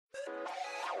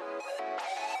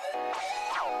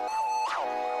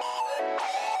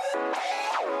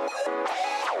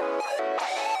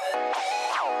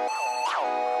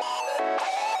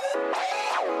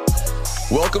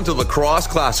Welcome to Lacrosse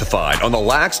Classified on the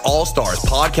Lax All-Stars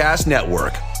Podcast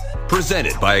Network,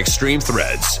 presented by Extreme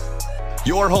Threads.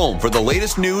 Your home for the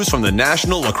latest news from the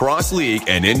National Lacrosse League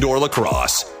and indoor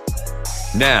lacrosse.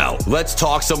 Now, let's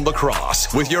talk some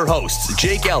lacrosse with your hosts,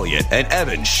 Jake Elliott and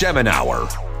Evan Schemenauer.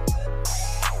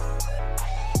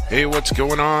 Hey, what's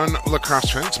going on,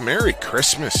 lacrosse fans? Merry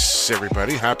Christmas,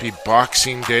 everybody. Happy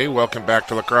Boxing Day. Welcome back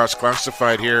to Lacrosse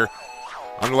Classified here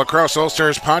on the Lacrosse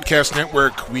All-Stars Podcast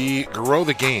Network. We grow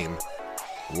the game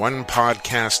one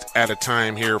podcast at a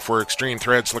time here for Extreme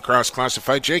Threads Lacrosse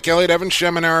Classified. Jake Elliott, Evan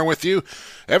Schemenauer with you.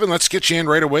 Evan, let's get you in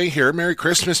right away here. Merry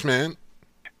Christmas, man.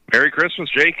 Merry Christmas,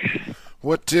 Jake.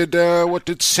 What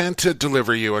did Santa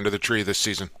deliver you under the tree this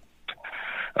season?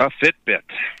 A Fitbit.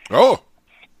 Oh.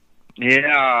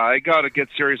 Yeah, I got to get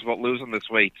serious about losing this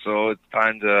weight, so it's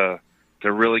time to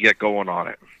really get going on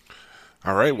it.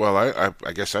 All right. Well,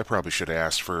 I guess I probably should have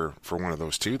asked for one of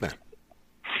those too then.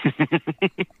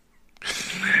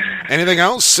 Anything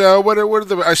else? What are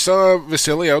the? I saw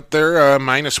Vasily out there,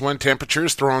 -1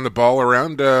 temperatures, throwing the ball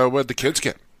around. What did the kids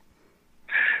get?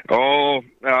 Oh,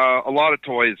 a lot of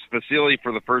toys. Vasily,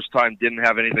 for the first time, didn't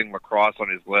have anything lacrosse on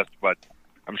his list, but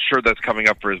I'm sure that's coming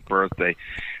up for his birthday.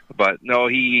 But no,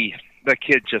 the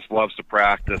kid just loves to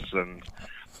practice, and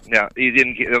yeah, he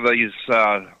didn't. He's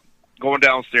going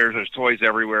downstairs. There's toys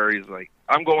everywhere. He's like,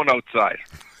 I'm going outside.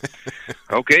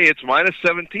 Okay, it's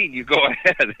 -17. You go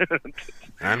ahead.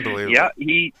 Unbelievable. Yeah,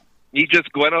 he just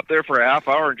went up there for a half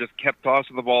hour and just kept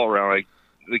tossing the ball around. Like,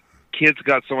 the kid's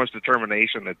got so much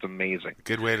determination. It's amazing.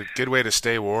 Good way to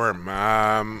stay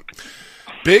warm.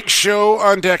 Big show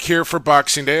on deck here for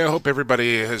Boxing Day. I hope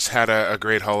everybody has had a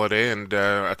great holiday and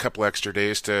a couple extra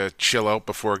days to chill out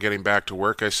before getting back to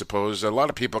work, I suppose. A lot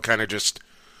of people kind of just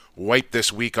wipe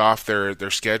this week off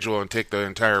their schedule and take the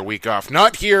entire week off.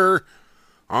 Not here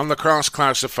on Lacrosse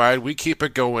Classified. We keep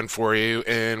it going for you,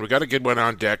 and we got a good one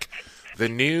on deck. The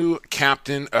new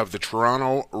captain of the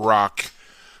Toronto Rock,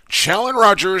 Challen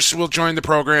Rogers, will join the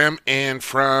program, and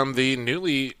from the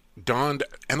newly donned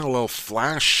NLL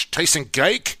Flash, Tyson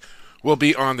Geik will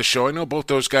be on the show. I know both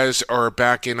those guys are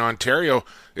back in Ontario.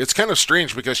 It's kind of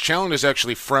strange because Challen is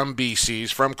actually from BC,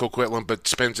 he's from Coquitlam, but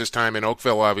spends his time in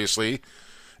Oakville, obviously.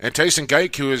 And Tyson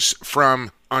Geik, who is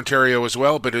from Ontario as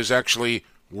well, but is actually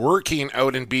working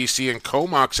out in BC in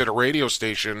Comox at a radio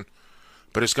station,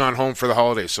 but has gone home for the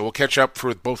holidays. So we'll catch up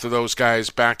with both of those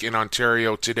guys back in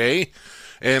Ontario today.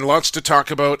 And lots to talk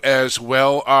about as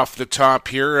well off the top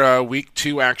here. Week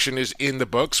 2 action is in the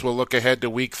books. We'll look ahead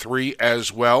to Week 3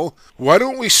 as well. Why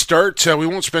don't we start? We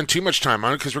won't spend too much time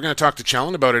on it because we're going to talk to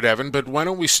Challen about it, Evan. But why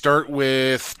don't we start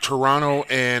with Toronto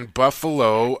and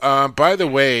Buffalo? By the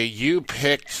way, you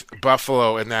picked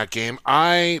Buffalo in that game.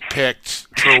 I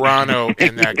picked Toronto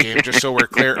in that game, just so we're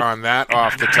clear on that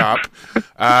off the top.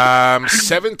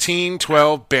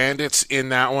 17-12 Bandits in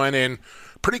that one, and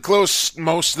pretty close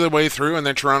most of the way through, and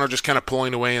then Toronto just kind of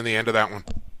pulling away in the end of that one.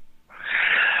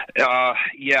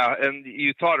 Yeah, and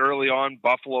you thought early on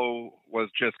Buffalo was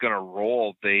just going to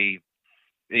roll. They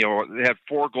had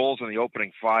 4 goals in the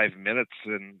opening 5 minutes,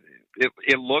 and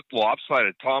it looked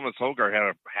lopsided. Thomas Hogarth had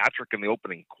a hat trick in the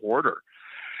opening quarter.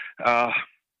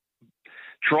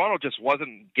 Toronto just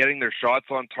wasn't getting their shots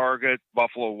on target.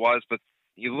 Buffalo was, but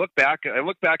I look back at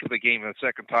the game a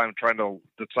second time trying to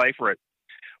decipher it.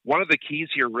 One of the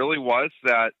keys here really was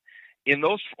that in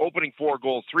those opening 4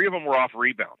 goals, 3 of them were off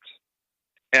rebounds.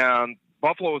 And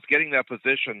Buffalo was getting that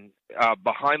position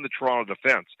behind the Toronto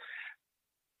defense.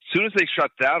 As soon as they shut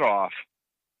that off,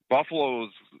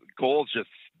 Buffalo's goals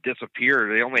just disappeared.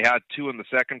 They only had 2 in the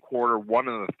second quarter, 1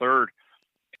 in the third.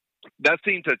 That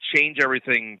seemed to change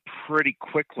everything pretty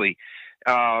quickly.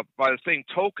 By the same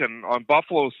token, on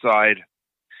Buffalo's side,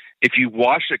 if you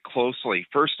watch it closely,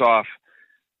 first off,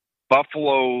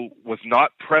 Buffalo was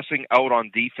not pressing out on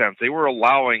defense. They were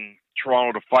allowing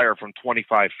Toronto to fire from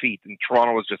 25 feet, and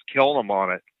Toronto was just killing them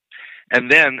on it.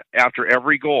 And then after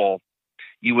every goal,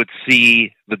 you would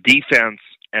see the defense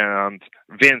and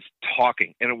Vince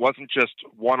talking. And it wasn't just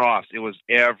one-offs. It was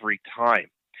every time.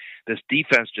 This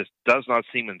defense just does not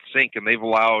seem in sync, and they've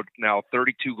allowed now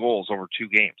 32 goals over 2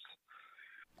 games.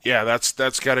 Yeah,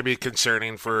 that's got to be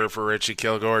concerning for Richie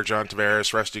Kilgore, John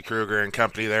Tavares, Rusty Kruger, and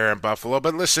company there in Buffalo.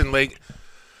 But listen,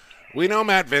 we know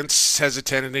Matt Vince has a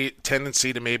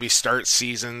tendency to maybe start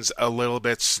seasons a little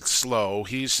bit slow.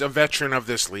 He's a veteran of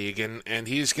this league, and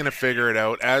he's going to figure it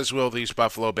out, as will these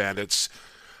Buffalo Bandits.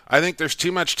 I think there's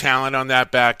too much talent on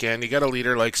that back end. You got a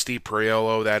leader like Steve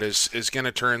Priolo that is going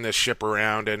to turn this ship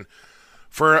around, and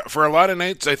for a lot of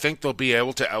nights, I think they'll be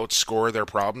able to outscore their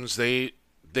problems. They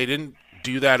didn't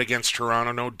do that against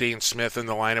Toronto. No Dane Smith in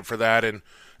the lineup for that, and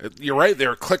you're right, they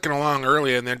were clicking along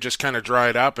early and then just kind of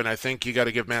dried up, and I think you got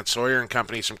to give Matt Sawyer and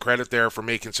company some credit there for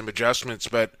making some adjustments,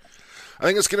 but I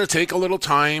think it's going to take a little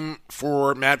time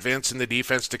for Matt Vince and the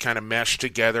defense to kind of mesh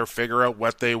together, figure out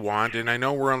what they want. And I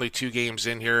know we're only 2 games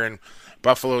in here, and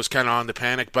Buffalo's kind of on the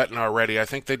panic button already. I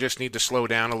think they just need to slow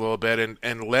down a little bit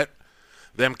and let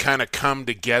them kind of come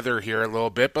together here a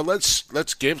little bit. But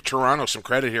let's give Toronto some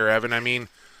credit here, Evan. I mean,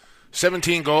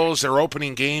 17 goals, their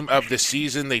opening game of the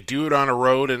season. They do it on a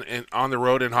road and on the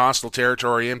road in hostile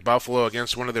territory in Buffalo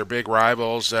against one of their big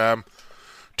rivals.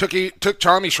 Took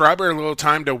Tommy Schreiber a little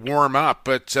time to warm up,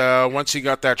 but once he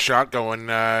got that shot going,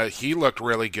 he looked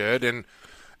really good, and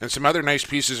some other nice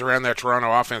pieces around that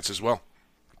Toronto offense as well.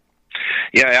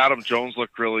 Yeah, Adam Jones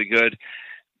looked really good.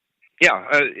 Yeah,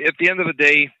 at the end of the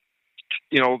day,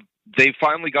 they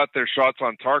finally got their shots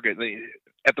on target.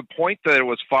 At the point that it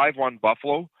was 5-1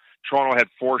 Buffalo, Toronto had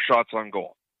 4 shots on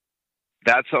goal.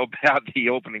 That's how bad the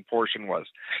opening portion was.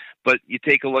 But you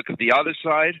take a look at the other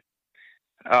side.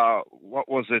 What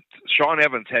was it? Sean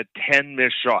Evans had 10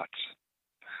 missed shots.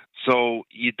 So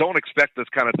you don't expect this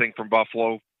kind of thing from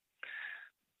Buffalo,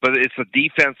 but it's a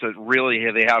defense that really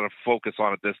they had to focus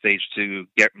on at this stage to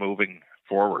get moving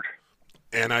forward.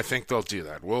 And I think they'll do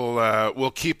that.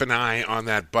 We'll keep an eye on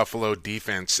that Buffalo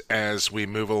defense as we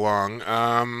move along.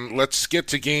 Let's get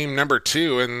to game number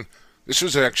 2, and this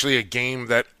was actually a game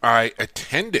that I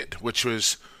attended, which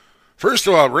was, first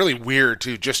of all, really weird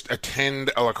to just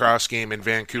attend a lacrosse game in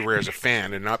Vancouver as a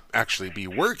fan and not actually be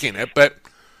working it. But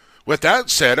with that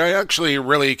said, I actually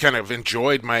really kind of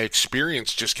enjoyed my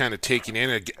experience just kind of taking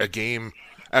in a game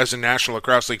as a National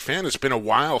Lacrosse League fan. It's been a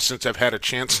while since I've had a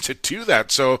chance to do that.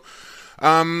 So,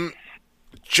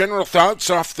 general thoughts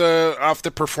off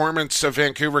the performance of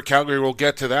Vancouver Calgary. We'll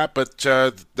get to that, but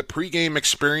the pregame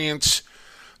experience,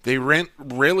 they went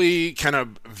really kind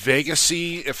of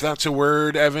Vegas-y, if that's a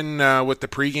word, Evan, with the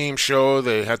pregame show.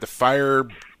 They had the fire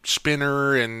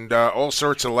spinner and all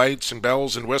sorts of lights and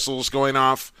bells and whistles going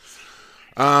off.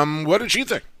 What did you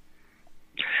think?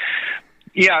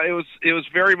 Yeah, it was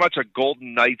very much a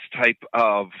Golden Knights type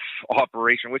of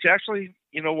operation, which actually,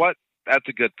 you know what, that's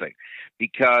a good thing,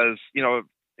 because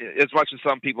as much as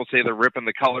some people say they're ripping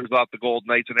the colors off the Golden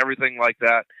Knights and everything like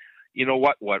that, you know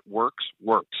what works,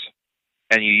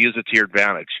 and you use it to your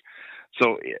advantage.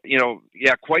 So,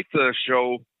 quite the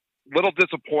show. Little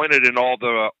disappointed in all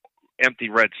the empty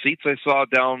red seats I saw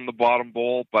down the bottom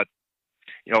bowl, but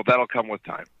that'll come with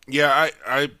time. Yeah,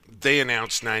 they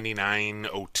announced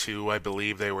 9902, I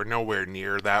believe. They were nowhere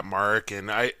near that mark,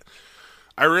 and I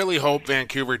really hope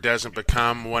Vancouver doesn't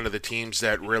become one of the teams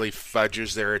that really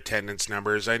fudges their attendance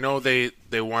numbers. I know they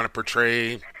want to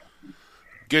portray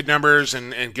good numbers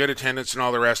and good attendance and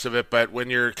all the rest of it, but when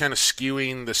you're kind of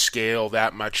skewing the scale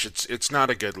that much, it's not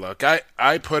a good look.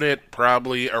 I put it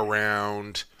probably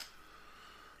around,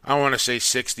 I want to say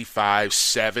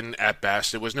 65-7 at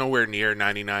best. It was nowhere near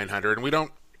 9,900, and we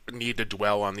don't need to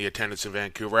dwell on the attendance in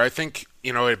Vancouver. I think,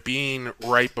 it being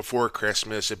right before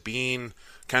Christmas, it being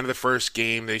kind of the first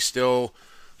game, they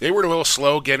were a little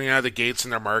slow getting out of the gates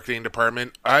in their marketing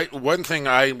department. One thing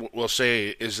I will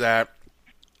say is that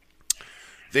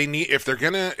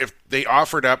if they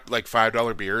offered up like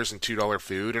 $5 beers and $2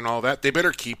 food and all that, they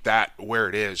better keep that where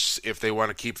it is if they want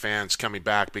to keep fans coming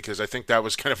back, because I think that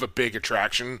was kind of a big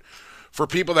attraction for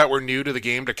people that were new to the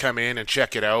game to come in and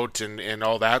check it out and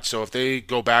all that. So if they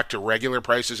go back to regular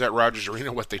prices at Rogers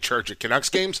Arena, what they charge at Canucks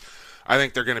games, I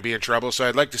think they're going to be in trouble. So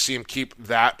I'd like to see them keep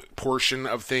that portion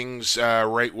of things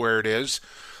right where it is.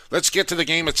 Let's get to the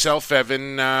game itself,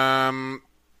 Evan.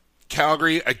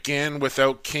 Calgary, again,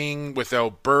 without King,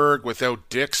 without Berg, without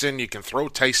Dixon. You can throw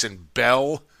Tyson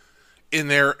Bell in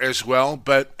there as well.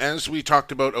 But as we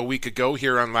talked about a week ago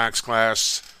here on Lax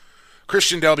Class,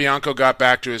 Christian Del Bianco got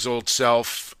back to his old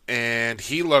self, and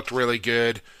he looked really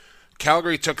good.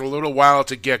 Calgary took a little while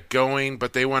to get going,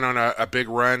 but they went on a big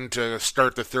run to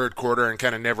start the third quarter and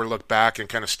kind of never looked back and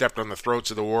kind of stepped on the throats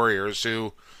of the Warriors,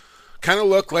 who kind of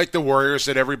looked like the Warriors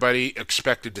that everybody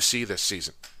expected to see this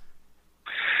season.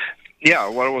 Yeah,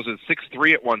 what was it,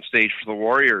 6-3 at one stage for the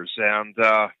Warriors, and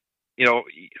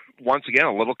once again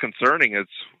a little concerning.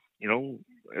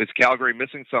 Is Calgary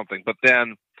missing something? But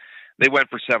then they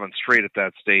went for 7 straight at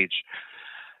that stage.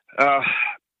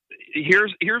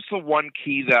 Here's the one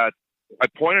key that I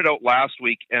pointed out last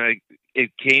week, and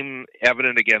it came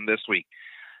evident again this week.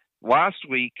 Last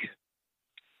week,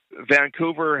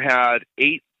 Vancouver had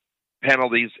 8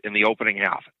 penalties in the opening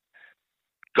half.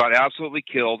 Got absolutely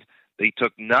killed. They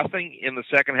took nothing in the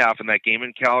second half in that game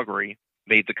in Calgary,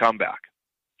 made the comeback.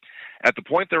 At the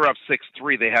point they were up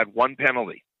 6-3, they had one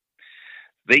penalty.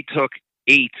 They took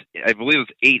 8, I believe it was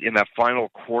 8 in that final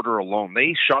quarter alone.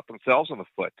 They shot themselves in the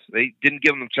foot. They didn't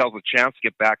give themselves a chance to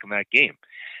get back in that game.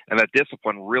 And that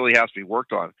discipline really has to be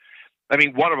worked on. I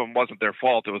mean, one of them wasn't their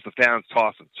fault. It was the fans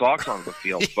tossing socks onto the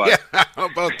field. But, yeah, how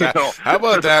about that? How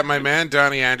about that? My man,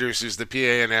 Donnie Andrews, who's the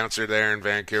PA announcer there in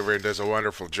Vancouver and does a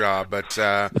wonderful job. But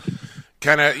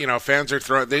kind of, fans are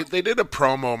throwing – they did a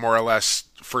promo more or less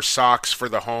for socks for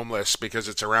the homeless because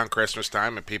it's around Christmas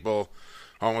time and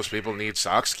homeless people need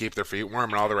socks to keep their feet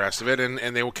warm and all the rest of it. And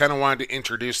they kind of wanted to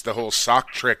introduce the whole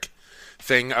sock trick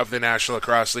thing of the National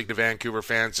Lacrosse League to Vancouver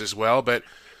fans as well. But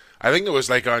I think it was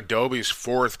like on Dobie's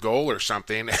 4th goal or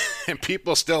something, and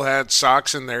people still had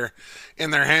socks in their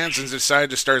hands and decided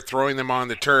to start throwing them on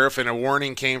the turf. And a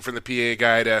warning came from the PA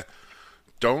guy to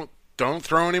don't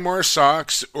throw any more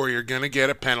socks or you're gonna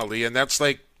get a penalty. And that's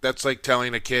like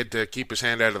telling a kid to keep his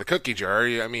hand out of the cookie jar.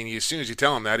 I mean, as soon as you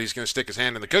tell him that, he's gonna stick his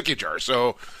hand in the cookie jar.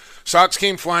 So socks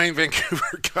came flying.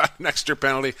 Vancouver got an extra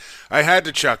penalty. I had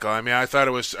to chuckle. I mean, I thought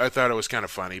it was kind of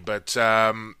funny, but.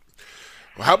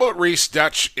 How about Reese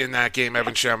Dutch in that game,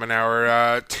 Evan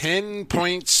Schemenauer? 10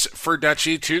 points for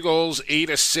Dutchie, 2 goals, 8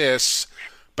 assists.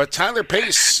 But Tyler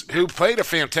Pace, who played a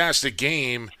fantastic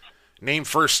game, named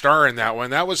first star in that one.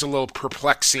 That was a little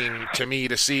perplexing to me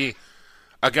to see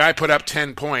a guy put up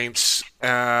 10 points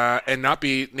and not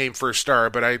be named first star.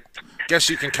 But I guess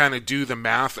you can kind of do the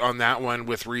math on that one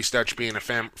with Reese Dutch being a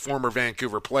former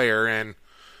Vancouver player, and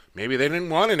maybe they didn't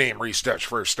want to name Reese Dutch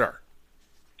first star.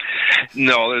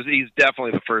 No, he's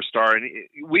definitely the first star, and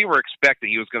we were expecting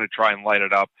he was going to try and light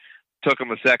it up. Took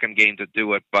him a second game to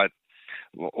do it, but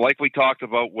like we talked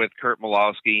about with Kurt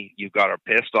Malowski, you've got a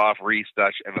pissed-off Reese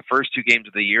Dutch, and the first 2 games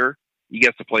of the year, he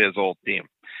gets to play his old team.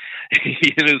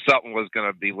 He knew something was going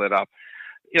to be lit up.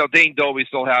 Dane Dobie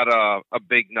still had a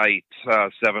big night,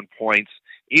 7 points.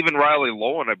 Even Riley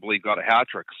Lowen, I believe, got a hat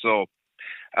trick. So,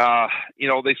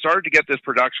 they started to get this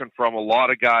production from a lot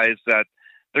of guys that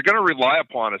they're going to rely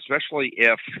upon, especially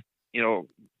if,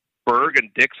 Berg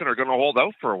and Dixon are going to hold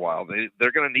out for a while.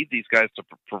 They're going to need these guys to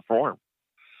perform.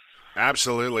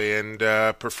 Absolutely, and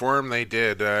perform they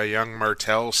did. Young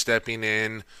Martel stepping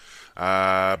in,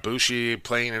 Bushi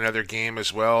playing another game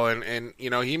as well. And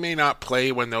he may not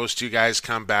play when those 2 guys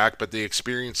come back, but the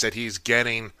experience that he's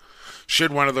getting,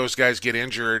 should one of those guys get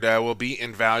injured, will be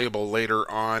invaluable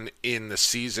later on in the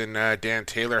season. Dan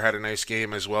Taylor had a nice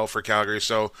game as well for Calgary,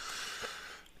 so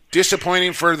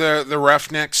disappointing for the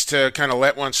Roughnecks to kind of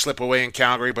let one slip away in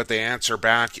Calgary, but they answer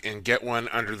back and get one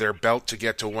under their belt to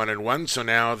get to 1-1. So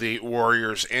now the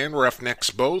Warriors and Roughnecks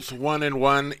both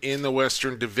 1-1 in the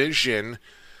Western Division.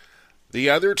 The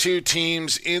other 2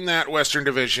 teams in that Western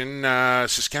Division,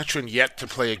 Saskatchewan yet to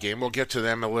play a game. We'll get to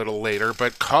them a little later.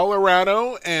 But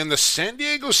Colorado and the San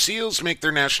Diego Seals make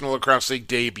their National Lacrosse League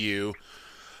debut.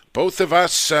 Both of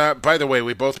us, by the way,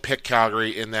 we both picked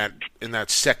Calgary in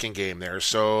that second game there.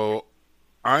 So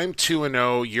I'm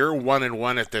 2-0. You're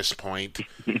 1-1 at this point.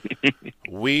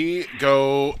 We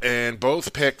go and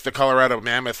both pick the Colorado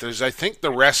Mammoth, as I think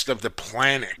the rest of the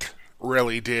planet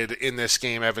really did in this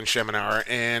game, Evan Schemenauer.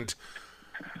 And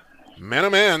man, oh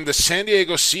man, the San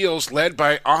Diego Seals, led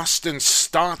by Austin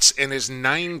Stotts and his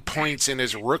 9 points in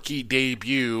his rookie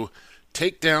debut,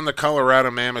 take down the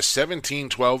Colorado Mammoth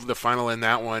 17-12, the final in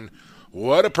that one.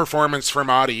 What a performance from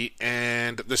Audie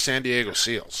and the San Diego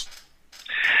Seals.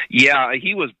 Yeah,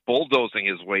 he was bulldozing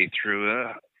his way through.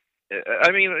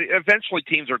 Eventually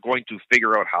teams are going to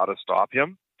figure out how to stop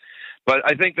him. But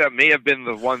I think that may have been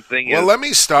the one thing. Well, let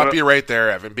me stop you right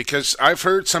there, Evan, because I've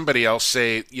heard somebody else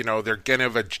say, they're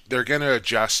gonna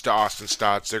adjust to Austin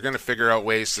Stotts. They're gonna figure out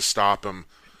ways to stop him.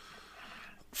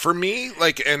 For me,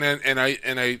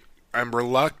 I'm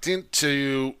reluctant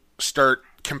to start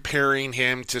comparing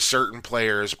him to certain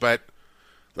players, but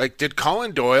did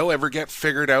Colin Doyle ever get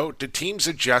figured out? Did teams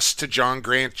adjust to John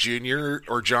Grant Jr.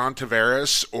 or John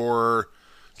Tavares or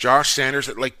Josh Sanders?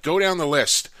 Go down the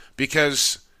list,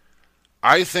 because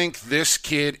I think this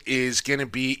kid is going to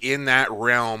be in that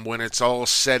realm when it's all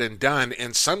said and done.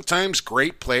 And sometimes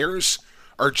great players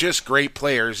are just great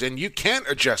players, and you can't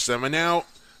adjust them. And now,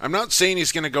 I'm not saying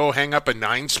he's going to go hang up a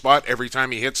 9 spot every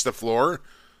time he hits the floor,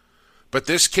 but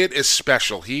this kid is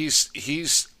special.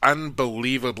 He's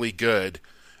unbelievably good,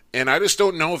 and I just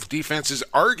don't know if defenses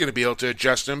are going to be able to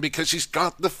adjust him, because he's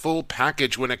got the full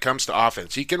package when it comes to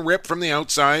offense. He can rip from the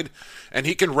outside, and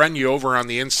he can run you over on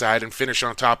the inside and finish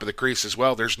on top of the crease as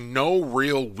well. There's no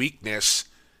real weakness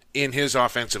in his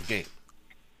offensive game.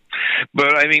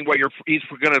 But I mean, what he's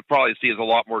going to probably see is a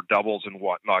lot more doubles and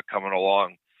whatnot coming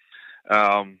along.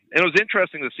 And it was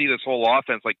interesting to see this whole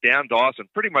offense. Like Dan Dawson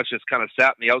pretty much just kind of sat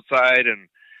on the outside and,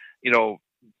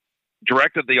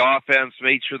 directed the offense,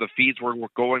 made sure the feeds were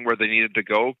going where they needed to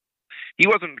go. He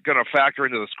wasn't going to factor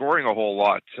into the scoring a whole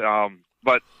lot.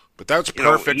 But that's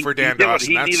perfect for Dan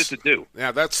Dawson. He needed to do.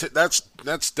 Yeah,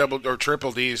 that's double or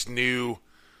triple D's new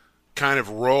kind of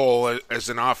role as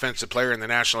an offensive player in the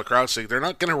National Lacrosse League. They're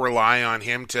not going to rely on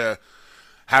him to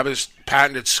have his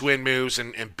patented swing moves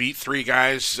and beat three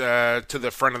guys to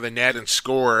the front of the net and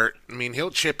score. I mean, he'll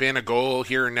chip in a goal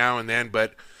here and now and then,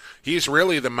 but he's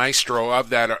really the maestro of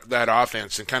that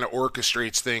offense and kind of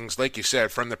orchestrates things, like you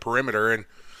said, from the perimeter. And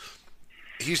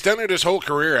he's done it his whole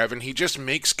career, Evan. He just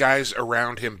makes guys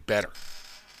around him better.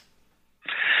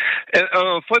 And on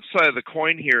the flip side of the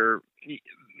coin here,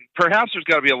 perhaps there's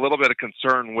got to be a little bit of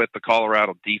concern with the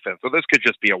Colorado defense. So this could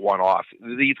just be a one-off.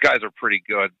 These guys are pretty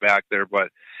good back there, but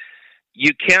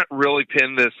you can't really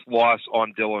pin this loss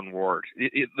on Dylan Ward.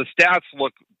 The stats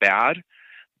look bad,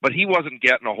 but he wasn't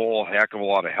getting a whole heck of a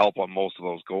lot of help on most of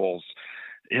those goals.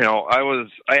 I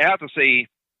have to say,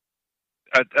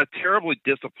 a terribly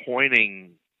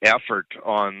disappointing effort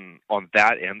on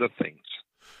that end of things.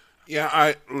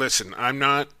 Yeah, I'm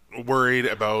not worried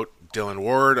about Dylan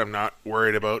Ward. I'm not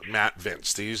worried about Matt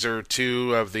Vince. These are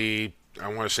two of the, I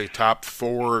want to say, top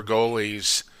four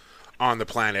goalies on the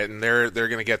planet, and they're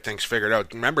going to get things figured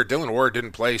out. Remember, Dylan Ward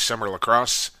didn't play summer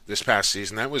lacrosse this past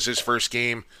season. That was his first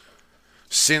game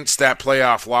since that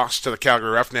playoff loss to the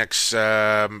Calgary Roughnecks,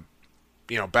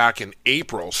 back in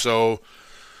April. So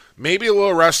maybe a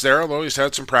little rust there, although he's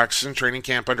had some practice and training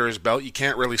camp under his belt. You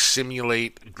can't really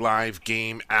simulate live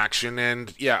game action.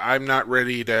 And, yeah, I'm not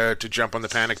ready to jump on the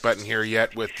panic button here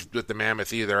yet with the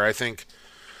Mammoth either. I think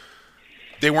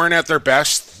they weren't at their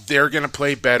best. They're going to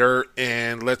play better.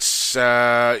 And let's,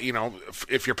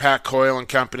 if you're Pat Coyle and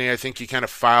company, I think you kind of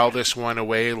file this one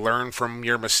away, learn from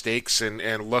your mistakes,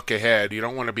 and look ahead. You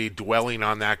don't want to be dwelling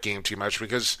on that game too much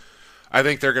because I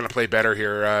think they're going to play better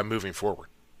here moving forward.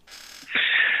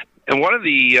 And one of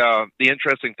the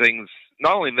interesting things,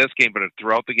 not only in this game, but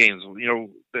throughout the games,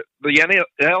 the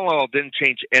NLL didn't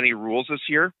change any rules this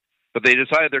year, but they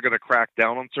decided they're going to crack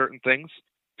down on certain things.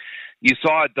 You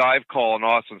saw a dive call on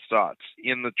Austin Stotts.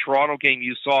 In the Toronto game,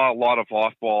 you saw a lot of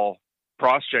off-ball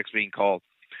cross checks being called.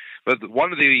 But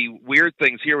one of the weird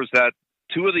things here was that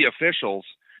two of the officials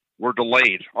were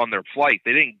delayed on their flight.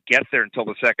 They didn't get there until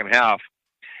the second half.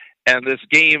 And this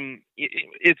game,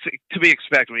 it's to be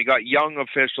expected. When you got young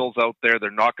officials out there, they're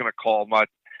not going to call much.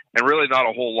 And really not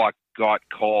a whole lot got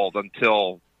called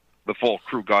until the full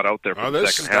crew got out there for the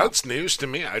second half. That's news to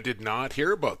me. I did not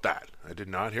hear about that.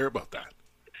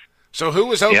 So who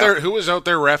was out there? Who was out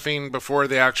there reffing before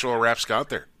the actual refs got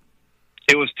there?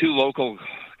 It was two local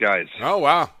guys. Oh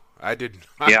wow, I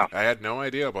had no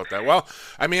idea about that. Well,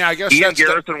 I mean, I guess Ian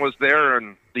Garrison was there,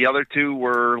 and the other two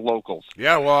were locals.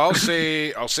 Yeah, well, I'll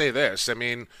say this. I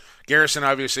mean, Garrison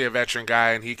obviously a veteran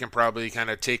guy, and he can probably kind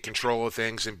of take control of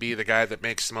things and be the guy that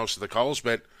makes most of the calls.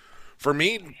 But for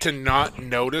me to not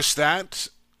notice that,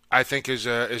 I think is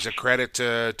a credit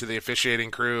to the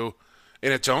officiating crew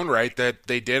in its own right, that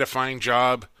they did a fine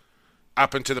job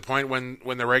up until the point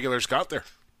when the regulars got there.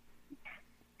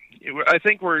 I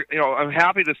think I'm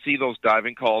happy to see those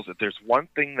diving calls. If there's one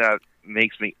thing that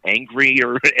makes me angry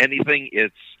or anything,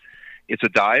 it's a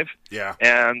dive. Yeah.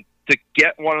 And to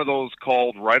get one of those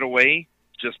called right away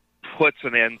just puts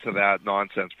an end to that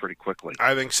nonsense pretty quickly.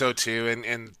 I think so too.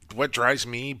 And what drives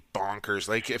me bonkers,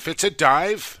 like if it's a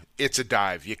dive, it's a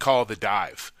dive. You call the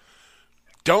dive.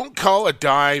 Don't call a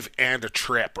dive and a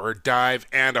trip or a dive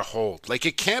and a hold. Like,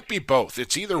 it can't be both.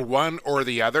 It's either one or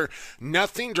the other.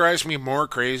 Nothing drives me more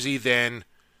crazy than,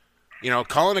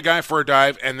 calling a guy for a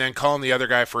dive and then calling the other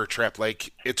guy for a trip.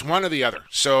 Like, it's one or the other.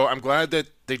 So I'm glad that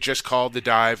they just called the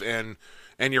dive, and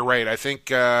you're right. I think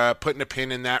putting a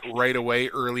pin in that right away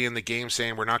early in the game,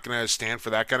 saying we're not going to stand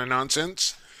for that kind of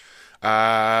nonsense,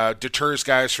 deters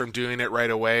guys from doing it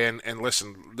right away. And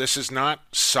listen, this is not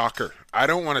soccer. I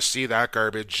don't want to see that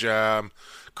garbage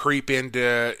creep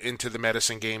into the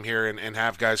medicine game here and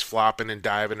have guys flopping and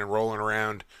diving and rolling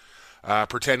around,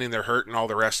 pretending they're hurt and all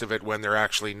the rest of it when they're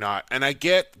actually not. And I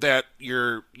get that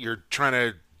you're trying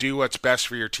to do what's best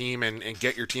for your team and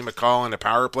get your team a call in a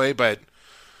power play, but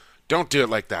don't do it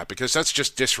like that, because that's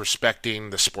just disrespecting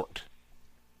the sport.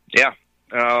 Yeah.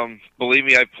 Believe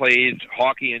me, I've played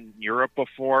hockey in Europe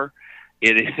before.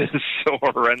 It is so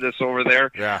horrendous over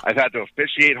there. Yeah. I've had to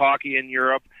officiate hockey in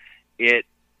Europe. It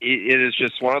is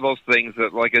just one of those things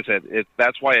that, like I said,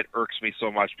 that's why it irks me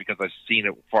so much, because I've seen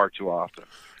it far too often.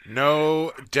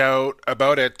 No doubt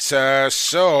about it.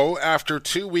 So, after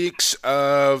 2 weeks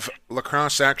of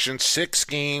lacrosse action, 6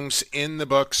 games in the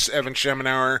books, Evan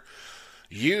Schemenauer,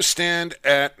 you stand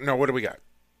at... No, what do we got?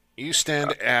 You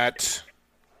stand at...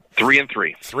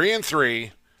 3-3.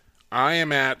 3-3. I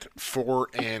am at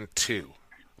 4-2.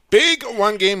 Big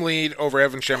one-game lead over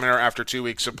Evan Schemenauer after 2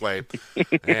 weeks of play.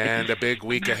 And a big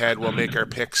week ahead. We'll make our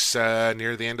picks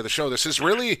near the end of the show. This is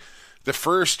really... the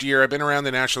first year. I've been around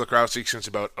the National Lacrosse League since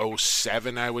about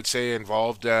 2007, I would say,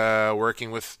 involved working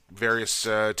with various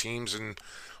teams and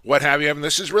what have you. And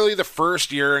this is really the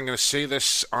first year, I'm going to say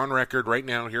this on record right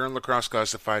now here on Lacrosse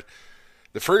Classified,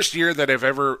 the first year that I've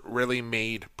ever really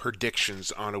made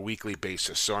predictions on a weekly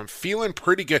basis. So I'm feeling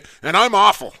pretty good, and I'm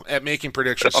awful at making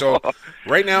predictions. So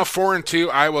right now, 4-2,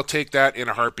 I will take that in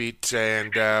a heartbeat,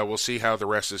 and we'll see how the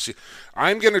rest is.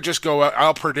 I'm going to just go out.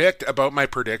 I'll predict about my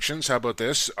predictions. How about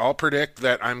this? I'll predict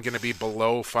that I'm going to be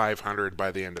below 500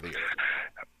 by the end of the year.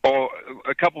 Oh,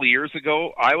 a couple of years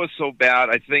ago, I was so bad,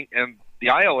 I think, and the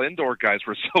IL Indoor guys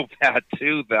were so bad,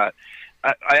 too, that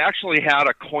I actually had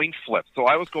a coin flip. So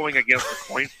I was going against a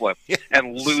coin flip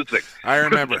and losing. I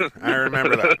remember that.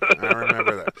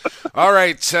 All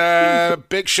right,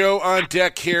 big show on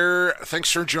deck here.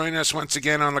 Thanks for joining us once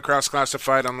again on Lacrosse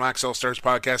Classified on Lax All-Stars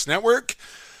Podcast Network.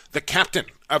 The captain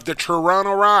of the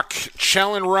Toronto Rock,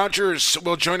 Challen Rogers,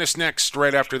 will join us next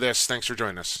right after this. Thanks for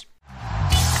joining us.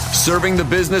 Serving the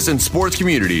business and sports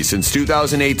community since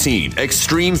 2018,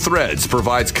 Extreme Threads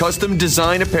provides custom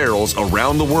design apparels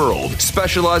around the world.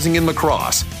 Specializing in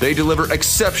lacrosse, they deliver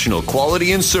exceptional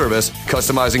quality and service,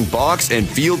 customizing box and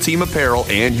field team apparel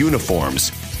and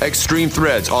uniforms. Extreme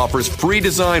Threads offers free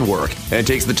design work and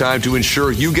takes the time to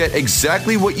ensure you get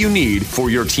exactly what you need for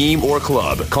your team or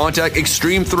club. Contact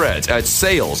Extreme Threads at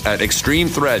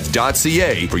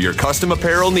sales@extremethreads.ca for your custom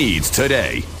apparel needs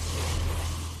today.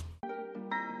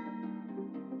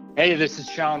 Hey, this is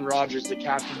Challen Rogers, the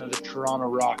captain of the Toronto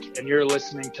Rock, and you're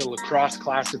listening to Lacrosse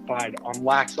Classified on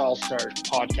Lax All-Stars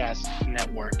Podcast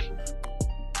Network.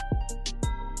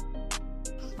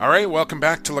 All right, welcome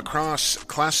back to Lacrosse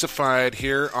Classified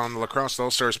here on the Lacrosse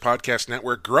All-Stars Podcast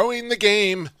Network, growing the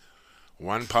game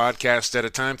one podcast at a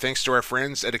time, thanks to our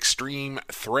friends at Extreme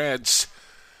Threads.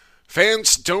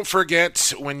 Fans, don't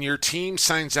forget, when your team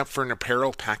signs up for an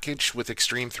apparel package with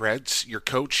Extreme Threads, your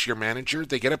coach, your manager,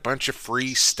 they get a bunch of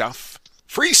free stuff.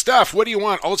 Free stuff! What do you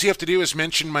want? All you have to do is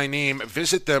mention my name.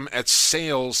 Visit them at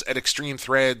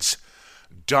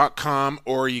sales@extremethreads.com,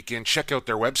 or you can check out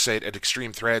their website at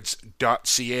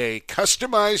extremethreads.ca.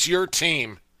 Customize your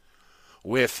team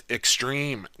with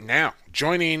Extreme. Now,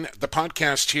 joining the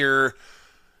podcast here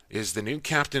is the new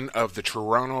captain of the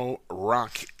Toronto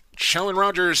Rock. Challen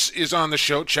Rogers is on the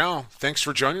show. Chal, thanks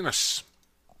for joining us.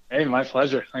 Hey, my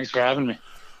pleasure. Thanks for having me.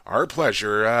 Our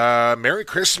pleasure. Merry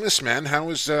Christmas, man. How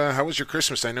was your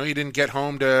Christmas? I know you didn't get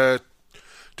home to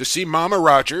see Mama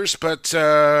Rogers, but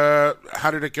how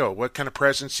did it go? What kind of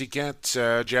presents you get?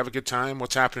 Did you have a good time?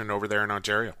 What's happening over there in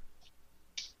Ontario?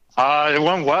 It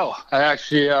went well. I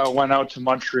actually went out to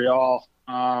Montreal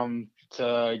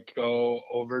to go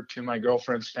over to my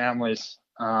girlfriend's family's.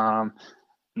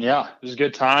 Yeah, it was a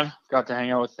good time. Got to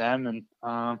hang out with them, and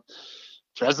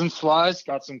presents wise,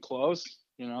 got some clothes.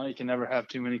 You know, you can never have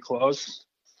too many clothes.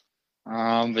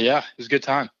 But yeah, it was a good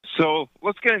time. So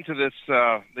let's get into this.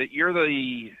 That you're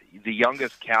the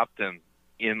youngest captain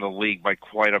in the league by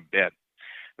quite a bit.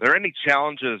 Are there any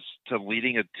challenges to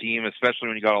leading a team, especially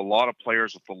when you got a lot of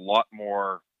players with a lot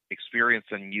more experience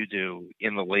than you do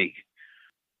in the league?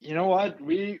 You know what?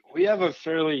 We have a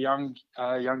fairly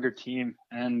younger team,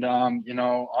 and you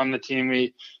know, on the team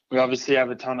we obviously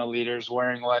have a ton of leaders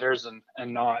wearing letters and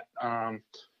not.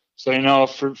 So you know,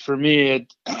 for me,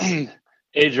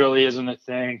 age really isn't a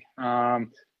thing.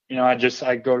 You know, I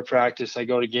go to practice, I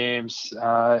go to games,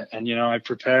 and you know, I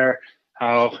prepare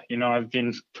how you know I've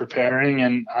been preparing,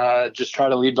 and just try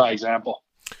to lead by example.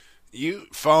 You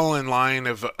fall in line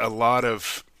of a lot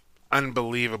of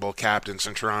unbelievable captains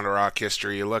in Toronto Rock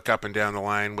history. You look up and down the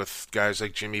line with guys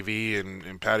like Jimmy V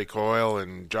and Patty Coyle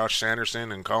and Josh Sanderson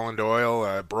and Colin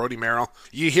Doyle, Brody Merrill.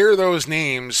 You hear those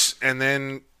names, and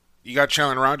then you got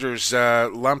Challen Rogers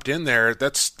lumped in there.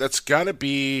 That's got to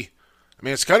be, I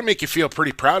mean, it's got to make you feel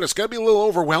pretty proud. It's got to be a little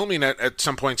overwhelming at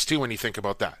some points too when you think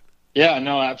about that. Yeah,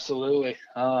 no, absolutely.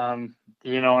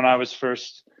 You know, when I was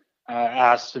first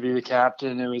asked to be the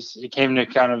captain, it came to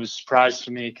kind of a surprise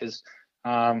to me because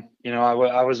you know,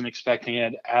 I wasn't expecting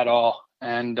it at all.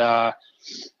 And,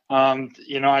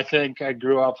 you know, I think I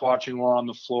grew up watching War on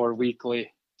the Floor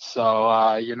weekly. So,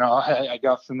 I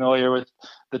got familiar with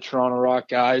the Toronto Rock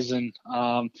guys, and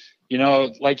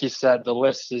like you said, the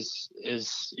list is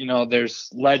there's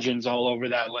legends all over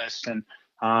that list, and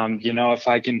if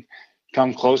I can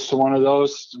come close to one of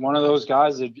those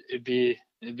guys, it'd be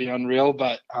unreal.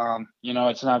 But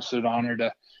it's an absolute honor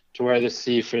to wear the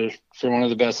C for one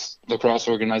of the best lacrosse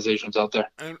organizations out there.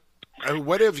 And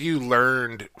what have you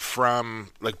learned from,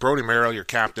 like, Brody Merrill, your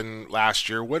captain last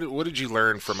year? What did you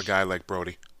learn from a guy like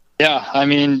Brody? Yeah, I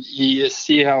mean, you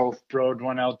see how Brode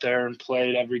went out there and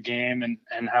played every game and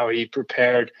how he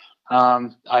prepared.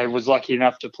 I was lucky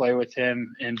enough to play with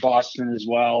him in Boston as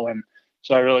well, and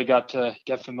so I really got to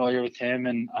get familiar with him.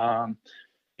 And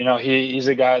he's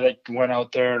a guy that went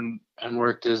out there and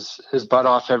worked his butt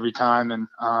off every time, and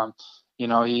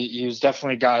he was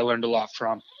definitely a guy I learned a lot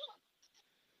from.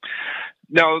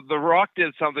 Now, the Rock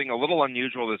did something a little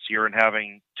unusual this year in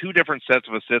having two different sets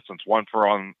of assistants, one for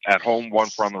at home, one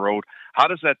for on the road. How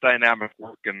does that dynamic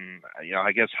work? And,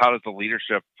 I guess, how does the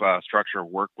leadership structure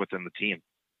work within the team?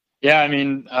 Yeah, I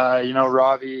mean,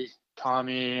 Robbie,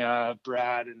 Tommy,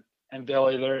 Brad, and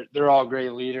Billy, they're all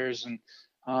great leaders. And,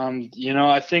 I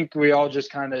think we all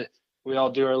just we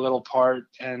all do our little part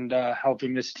and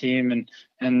helping this team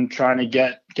and trying to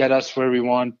get us where we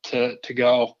want to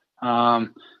go.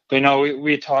 But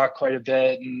we talk quite a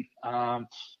bit, and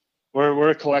we're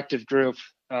a collective group,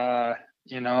 and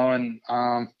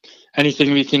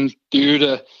anything we can do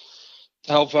to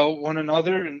help out one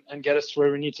another and get us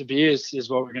where we need to be is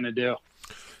what we're going to do.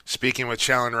 Speaking with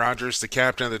Challen Rogers, the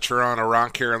captain of the Toronto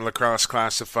Rock here in Lacrosse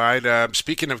Classified.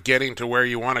 Speaking of getting to where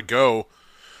you want to go,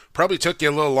 probably took you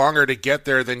a little longer to get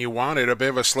there than you wanted. A bit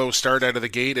of a slow start out of the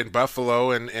gate in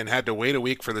Buffalo, and had to wait a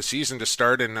week for the season to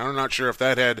start, and I'm not sure if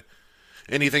that had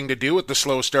anything to do with the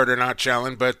slow start or not,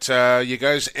 Challen, but you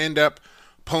guys end up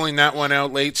pulling that one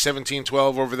out late,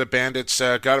 17-12 over the Bandits.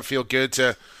 Got to feel good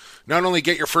to not only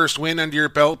get your first win under your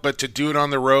belt, but to do it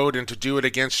on the road and to do it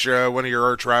against one of your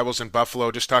arch rivals in Buffalo.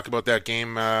 Just talk about that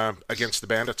game against the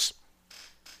Bandits.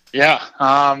 Yeah,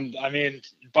 I mean,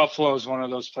 Buffalo is one of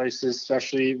those places,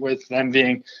 especially with them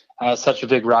being such a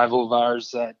big rival of ours,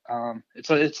 that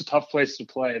it's a tough place to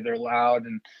play. They're loud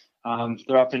and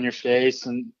they're up in your face,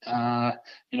 and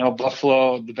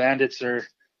Buffalo, the Bandits are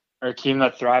a team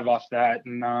that thrive off that.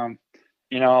 And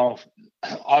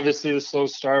obviously the slow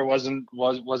start wasn't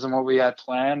what we had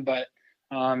planned, but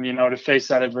to face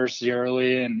that adversity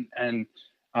early and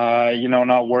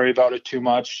not worry about it too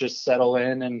much, just settle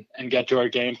in and get to our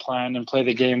game plan and play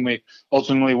the game we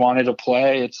ultimately wanted to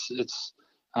play. It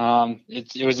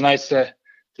was nice to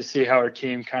see how our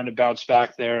team kind of bounced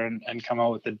back there and come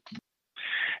out with it.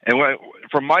 And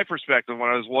from my perspective, when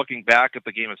I was looking back at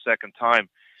the game a second time,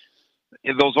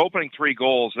 in those opening three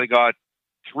goals, they got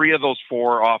 3 of those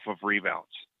 4 off of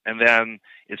rebounds. And then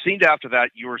it seemed after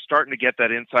that you were starting to get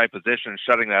that inside position and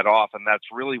shutting that off, and that's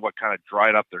really what kind of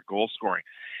dried up their goal scoring.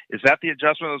 Is that the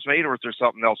adjustment that was made, or is there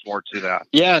something else more to that?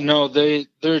 Yeah, no, they're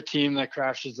a team that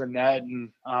crashes the net, and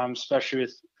especially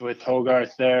with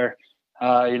Hogarth there,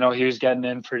 he was getting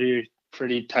in pretty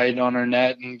tight on our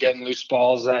net and getting loose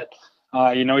balls that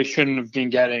he shouldn't have been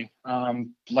getting.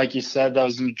 Like you said, that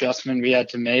was an adjustment we had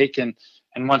to make, and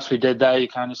once we did that, you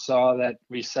kind of saw that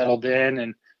we settled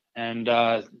in and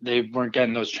they weren't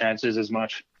getting those chances as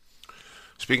much.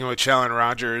 Speaking with Challen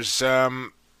Rogers,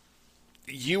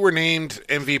 you were named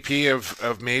MVP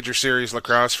of Major Series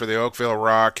Lacrosse for the Oakville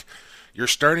Rock. You're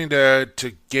starting to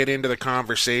get into the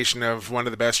conversation of one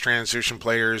of the best transition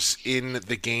players in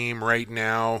the game right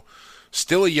now.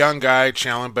 Still a young guy,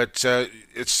 Challen, but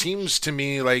it seems to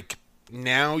me like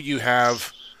now you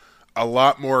have a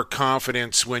lot more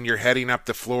confidence when you're heading up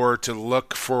the floor to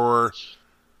look for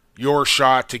your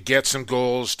shot, to get some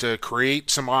goals, to create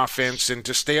some offense, and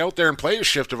to stay out there and play a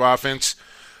shift of offense.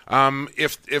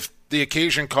 If the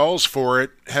occasion calls for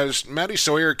it, has Matty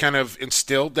Sawyer kind of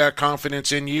instilled that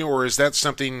confidence in you, or is that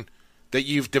something that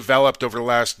you've developed over the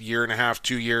last year and a half,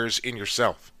 2 years in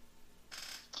yourself?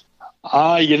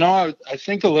 I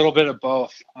think a little bit of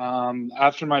both.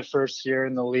 After my first year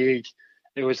in the league,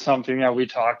 it was something that we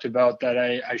talked about that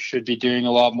I should be doing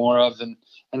a lot more of, and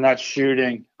that's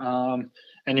shooting.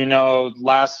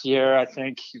 Last year, I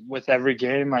think with every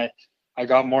game, I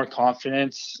got more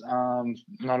confidence,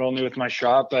 not only with my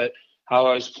shot, but how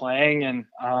I was playing. And,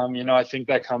 I think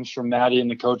that comes from Matty and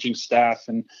the coaching staff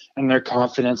and their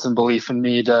confidence and belief in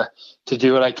me to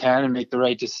do what I can and make the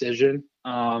right decision.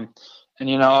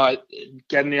 Getting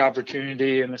the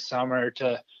opportunity in the summer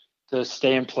to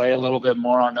stay and play a little bit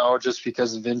more on O just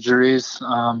because of injuries,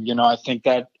 I think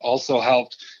that also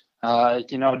helped,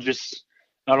 just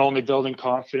not only building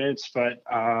confidence, but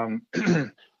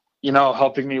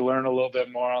helping me learn a little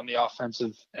bit more on the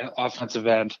offensive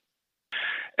end.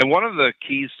 And one of the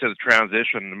keys to the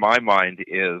transition in my mind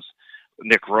is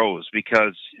Nick Rose,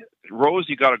 because Rose,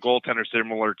 you got a goaltender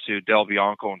similar to Del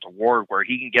Bianco and to Ward, where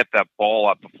he can get that ball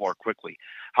up the floor quickly.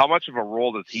 How much of a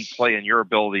role does he play in your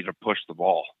ability to push the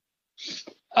ball?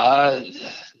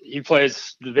 He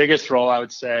plays the biggest role, I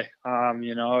would say.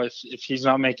 If he's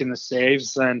not making the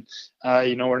saves, then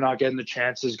we're not getting the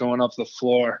chances going up the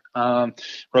floor.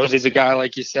 Rosie's a guy,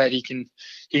 like you said, he can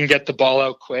get the ball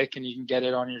out quick, and you can get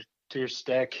it to your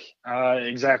stick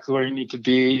exactly where you need to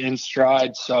be in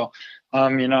stride. So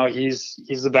he's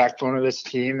the backbone of this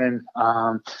team, and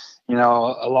a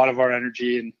lot of our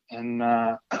energy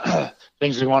and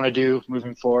things we want to do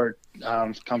moving forward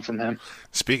come from him.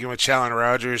 Speaking with Challen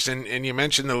Rogers, and you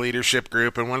mentioned the leadership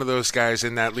group, and one of those guys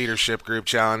in that leadership group,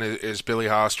 Challen, is Billy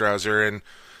Hostrauser. And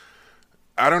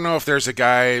I don't know if there's a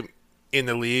guy in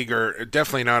the league, or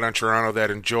definitely not on Toronto,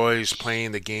 that enjoys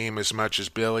playing the game as much as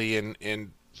Billy, and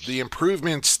the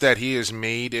improvements that he has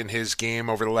made in his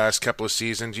game over the last couple of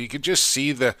seasons. You could just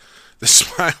see the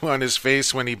smile on his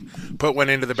face when he put one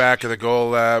into the back of the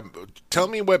goal. Tell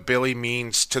me what Billy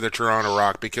means to the Toronto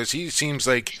Rock, because he seems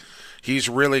like he's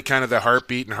really kind of the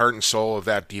heartbeat and heart and soul of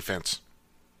that defense.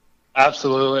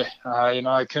 Absolutely.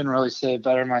 I couldn't really say it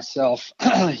better myself.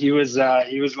 He was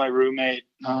my roommate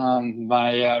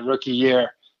my rookie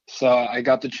year. So I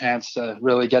got the chance to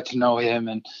really get to know him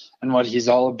and what he's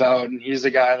all about. And he's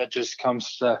a guy that just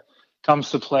comes to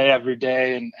play every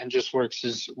day and just works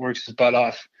his butt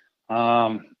off.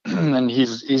 And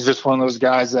he's just one of those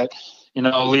guys that,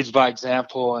 leads by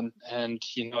example, and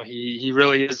he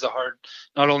really is the heart,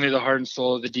 not only the heart and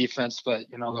soul of the defense, but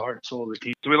the heart and soul of the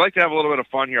team. So we like to have a little bit of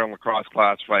fun here on Lacrosse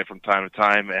Classified from time to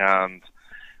time, and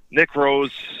Nick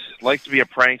Rose likes to be a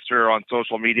prankster on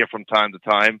social media from time to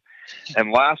time.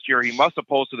 And last year, he must have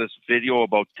posted this video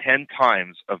about 10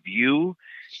 times of you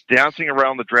dancing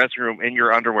around the dressing room in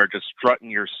your underwear, just strutting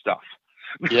your stuff.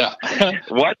 Yeah.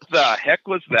 What the heck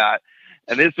was that?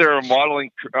 And is there a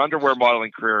underwear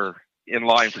modeling career in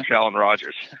line for Challen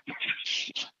Rogers?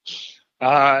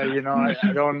 I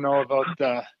don't know about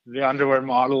the underwear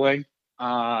modeling.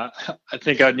 I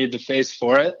think I'd need the face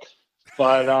for it.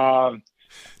 But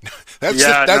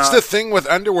that's the thing with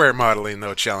underwear modeling,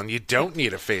 though, Challen. You don't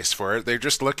need a face for it. They're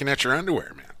just looking at your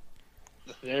underwear, man.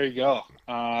 There you go.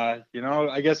 I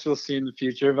guess we'll see in the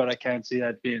future, but I can't see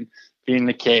that being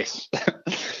the case.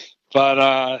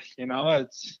 But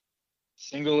it's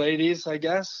Single Ladies, I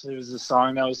guess. It was a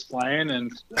song that was playing,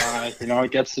 and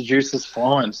it gets the juices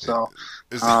flowing. So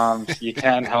you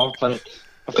can't help but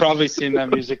I've probably seen that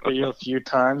music video a few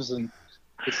times, and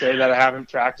to say that I haven't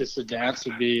practiced a dance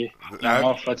would be,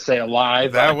 let's say, a lie.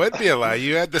 That would be a lie.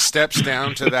 You had the steps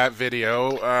down to that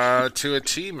video to a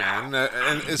T, man.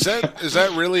 And is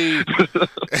that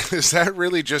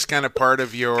really just kind of part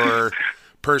of your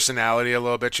personality a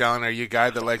little bit, Challen? Are you a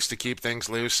guy that likes to keep things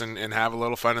loose and have a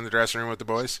little fun in the dressing room with the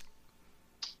boys?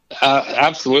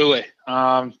 Absolutely.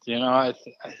 I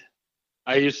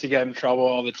used to get in trouble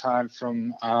all the time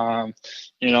from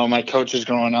my coaches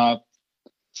growing up.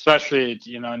 Especially,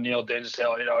 Neil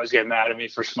Dinsdale, he'd always get mad at me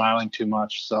for smiling too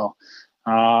much. So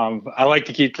I like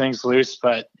to keep things loose,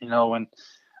 but when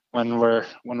we're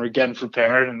getting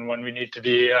prepared and when we need to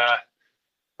be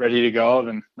ready to go,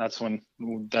 then that's when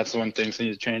things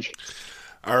need to change.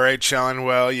 All right, Challen.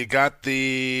 Well, you got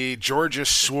the Georgia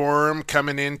Swarm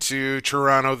coming into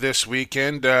Toronto this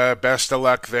weekend. Best of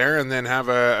luck there, and then have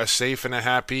a safe and a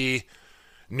happy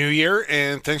New Year,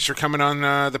 and thanks for coming on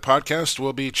the podcast.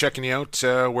 We'll be checking you out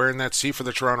wearing that C for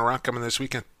the Toronto Rock coming this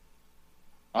weekend.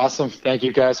 Awesome. Thank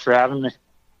you guys for having me.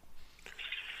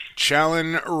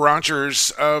 Challen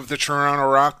Rogers of the Toronto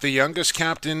Rock, the youngest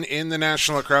captain in the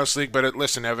National Lacrosse League. But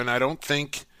listen, Evan, I don't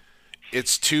think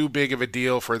it's too big of a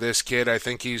deal for this kid. I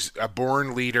think he's a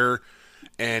born leader,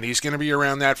 and he's going to be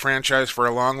around that franchise for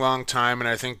a long, long time, and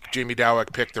I think Jamie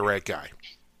Dawick picked the right guy.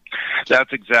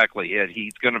 That's exactly it.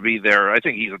 He's going to be there. I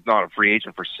think he's not a free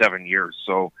agent for 7 years,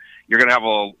 so you're going to have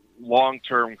a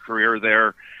long-term career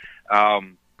there.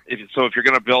 If you're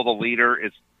going to build a leader,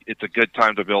 it's a good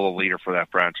time to build a leader for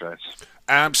that franchise.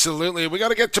 Absolutely. We got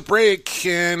to get to break,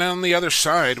 and on the other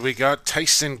side, we got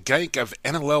Tyson Geik of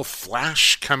NLL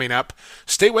Flash coming up.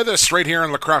 Stay with us right here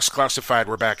on Lacrosse Classified.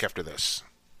 We're back after this.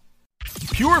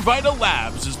 Pure Vita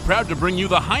Labs is proud to bring you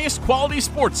the highest quality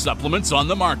sports supplements on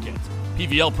the market.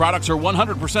 PVL products are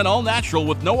 100% all natural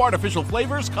with no artificial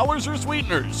flavors, colors, or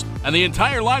sweeteners. And the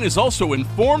entire line is also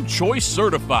Informed Choice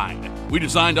certified. We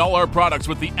designed all our products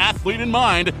with the athlete in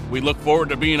mind. We look forward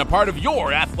to being a part of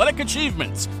your athletic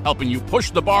achievements, helping you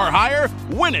push the bar higher,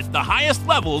 win at the highest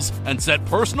levels, and set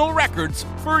personal records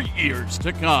for years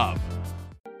to come.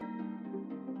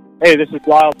 Hey, this is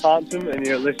Lyle Thompson, and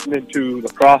you're listening to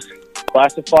Lacrosse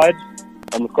Classified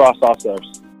on Lacrosse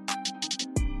All-Stars.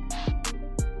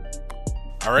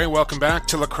 All right, welcome back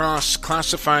to Lacrosse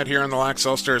Classified here on the Lax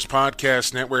All-Stars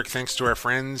Podcast Network. Thanks to our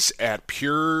friends at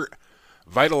Pure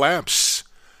Vital Labs.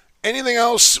 Anything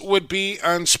else would be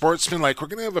unsportsmanlike. We're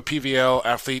going to have a PVL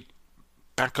athlete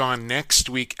back on next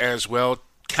week as well.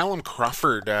 Callum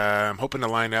Crawford, I'm hoping to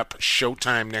line up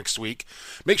Showtime next week.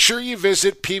 Make sure you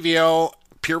visit PVL,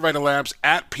 Pure Vital Labs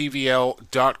at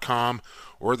PVL.com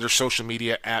or their social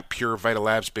media at Pure Vital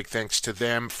Labs. Big thanks to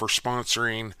them for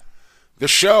sponsoring the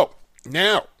show.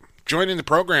 Now, joining the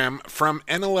program from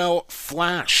NLL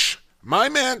Flash, my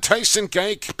man Tyson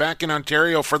Geik back in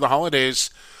Ontario for the holidays,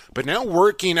 but now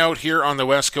working out here on the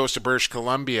west coast of British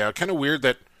Columbia. Kind of weird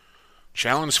that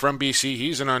Challen's from BC,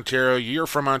 he's in Ontario, you're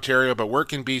from Ontario, but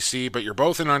work in BC, but you're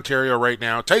both in Ontario right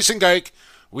now. Tyson Geik,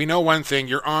 we know one thing,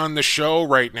 you're on the show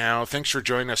right now. Thanks for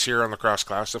joining us here on Lacrosse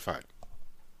Classified.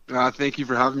 Thank you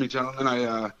for having me, gentlemen.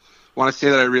 I want to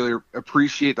say that I really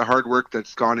appreciate the hard work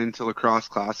that's gone into Lacrosse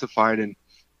Classified, and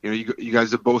you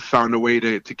guys have both found a way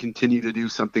to continue to do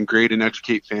something great and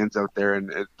educate fans out there,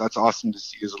 and that's awesome to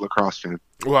see as a lacrosse fan.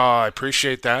 Well, I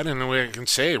appreciate that, and we can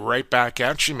say right back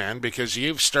at you, man, because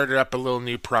you've started up a little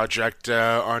new project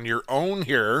on your own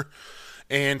here,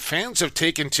 and fans have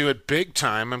taken to it big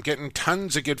time. I'm getting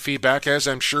tons of good feedback, as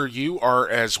I'm sure you are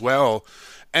as well.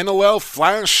 NLL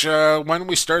Flash, why don't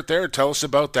we start there? Tell us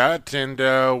about that and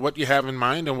what you have in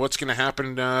mind and what's going to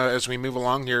happen as we move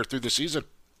along here through the season.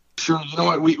 Sure. You know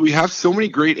what? We have so many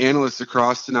great analysts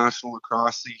across the National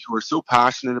Lacrosse League who are so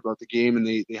passionate about the game, and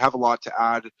they have a lot to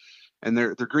add, and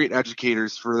they're great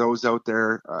educators for those out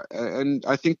there. And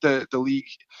I think the league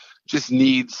just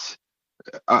needs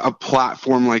a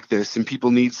platform like this, and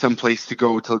people need some place to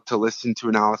go to listen to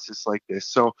analysis like this.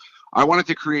 So I wanted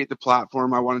to create the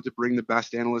platform. I wanted to bring the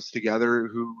best analysts together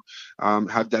who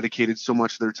have dedicated so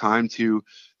much of their time to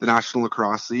the National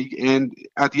Lacrosse League. And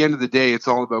at the end of the day, it's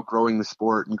all about growing the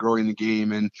sport and growing the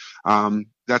game. And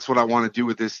that's what I want to do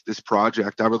with this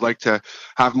project. I would like to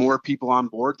have more people on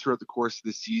board throughout the course of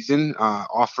the season,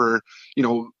 offer,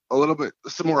 a little bit,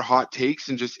 some more hot takes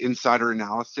and just insider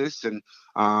analysis and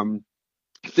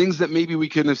things that maybe we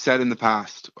couldn't have said in the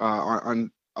past on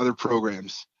other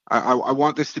programs. I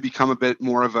want this to become a bit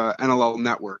more of a NLL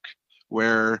network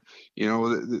where,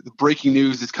 the breaking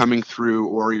news is coming through,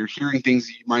 or you're hearing things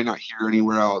that you might not hear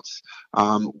anywhere else.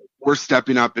 We're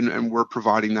stepping up and we're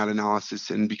providing that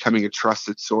analysis and becoming a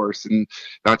trusted source. And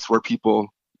that's where people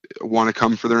want to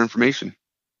come for their information.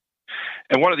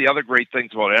 And one of the other great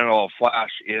things about NLL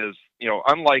Flash is,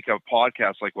 unlike a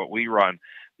podcast like what we run,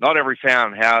 not every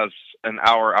fan has an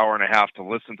hour and a half to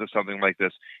listen to something like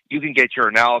this. You can get your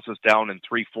analysis down in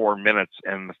 3-4 minutes,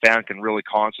 and the fan can really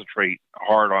concentrate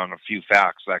hard on a few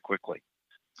facts that quickly.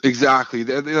 Exactly.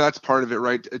 That's part of it,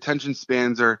 right? Attention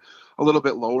spans are a little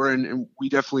bit lower, and we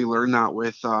definitely learned that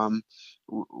with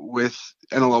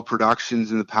NLL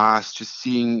Productions in the past, just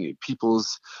seeing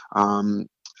people's the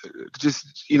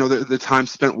time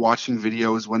spent watching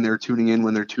videos when they're tuning in,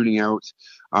 when they're tuning out,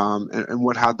 and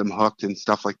what had them hooked and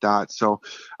stuff like that. So,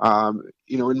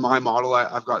 in my model,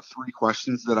 I've got 3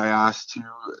 questions that I ask to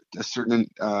a certain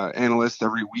analyst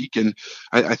every week, and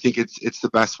I think it's the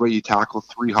best way. You tackle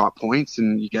 3 hot points,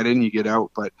 and you get in, you get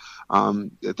out. But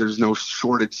there's no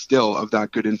shortage still of that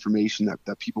good information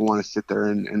that people want to sit there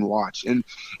and watch, and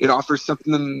it offers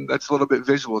something that's a little bit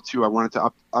visual too. I wanted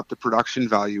to up the production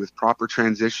value with proper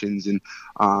transitions and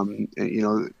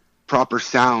proper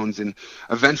sounds, and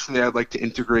eventually I'd like to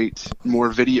integrate more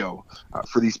video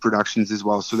for these productions as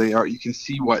well, so you can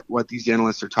see what these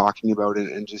analysts are talking about,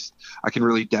 and just I can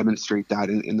really demonstrate that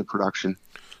in the production.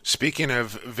 Speaking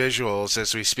of visuals,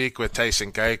 as we speak with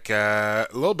Tyson Geik, a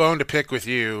little bone to pick with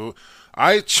you.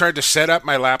 I tried to set up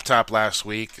my laptop last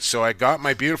week, so I got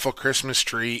my beautiful Christmas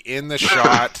tree in the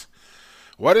shot.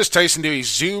 What does Tyson do? He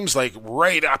zooms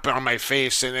right up on my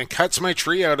face and cuts my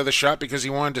tree out of the shot because he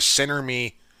wanted to center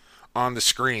me on the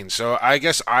screen. So I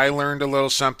guess I learned a little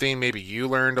something. Maybe you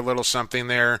learned a little something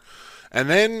there. And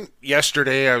then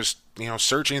yesterday I was,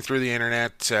 searching through the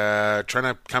internet, trying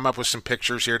to come up with some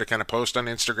pictures here to kind of post on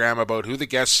Instagram about who the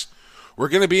guests were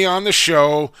going to be on the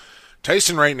show.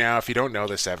 Tyson right now, if you don't know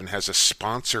this, Evan, has a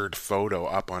sponsored photo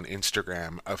up on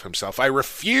Instagram of himself. I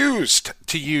refused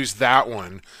to use that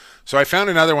one. So I found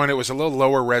another one. It was a little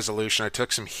lower resolution. I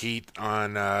took some heat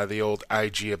on the old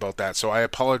IG about that. So I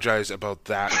apologize about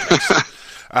that.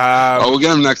 We'll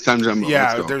get him next time, Jumbo.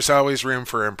 Yeah, there's always room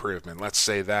for improvement. Let's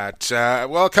say that.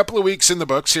 Well, a couple of weeks in the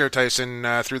books here, Tyson,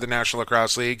 through the National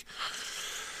Lacrosse League.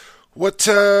 What's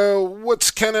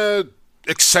kind of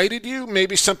excited you?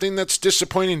 Maybe something that's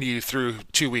disappointing you through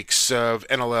 2 weeks of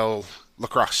NLL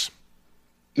lacrosse?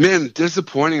 Man,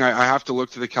 disappointing. I have to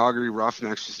look to the Calgary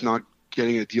Roughnecks just not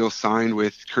getting a deal signed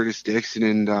with Curtis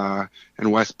Dixon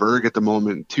and Wes Berg at the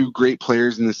moment. Two great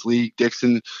players in this league.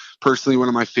 Dixon, personally, one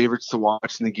of my favorites to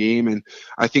watch in the game, and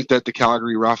I think that the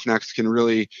Calgary Roughnecks can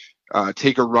really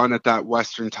take a run at that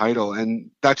Western title,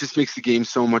 and that just makes the game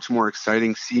so much more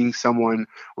exciting, seeing someone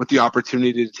with the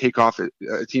opportunity to take off a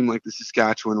team like the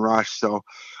Saskatchewan Rush. So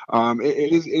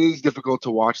it is difficult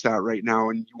to watch that right now,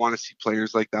 and you want to see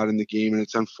players like that in the game, and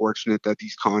it's unfortunate that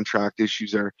these contract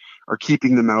issues are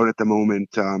keeping them out at the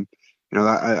moment.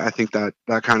 I think that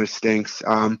kind of stinks.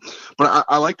 But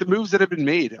I like the moves that have been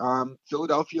made.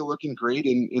 Philadelphia looking great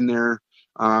in their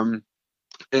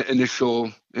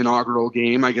inaugural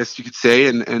game, I guess you could say,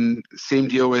 and same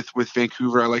deal with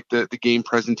Vancouver. I like the game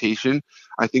presentation.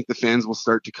 I think the fans will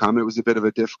start to come. It was a bit of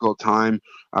a difficult time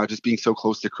just being so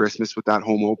close to Christmas with that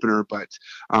home opener, but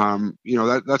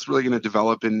that's really going to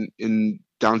develop in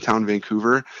downtown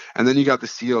Vancouver. And then you got the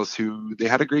Seals, who they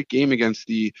had a great game against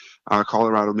the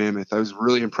Colorado Mammoth. I was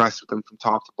really impressed with them from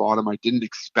top to bottom. I didn't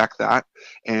expect that,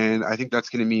 and I think that's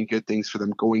going to mean good things for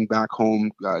them going back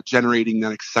home, generating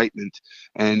that excitement,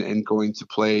 and going to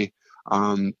play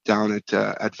down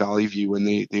at Valley View when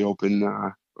they open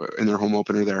in their home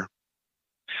opener there.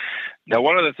 Now,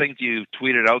 one of the things you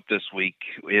tweeted out this week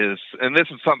is, and this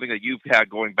is something that you've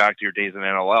had going back to your days in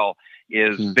NLL,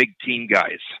 is big team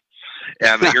guys.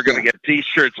 And that you're going to get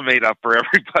T-shirts made up for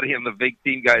everybody in the Big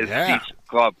Team Guys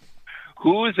Club.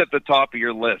 Who is at the top of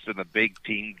your list in the Big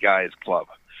Team Guys Club?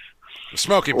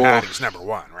 Smoky Patty's number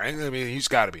one, right? I mean, he's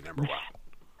got to be number one.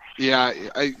 Yeah,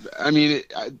 I mean,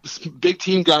 Big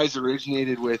Team Guys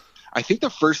originated with, I think the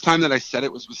first time that I said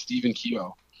it was with Stephen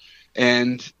Keogh.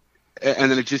 And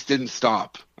then it just didn't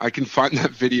stop. I can find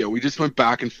that video. We just went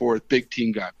back and forth. Big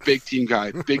team guy, big team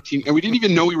guy, big team. And we didn't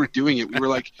even know we were doing it. We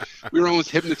were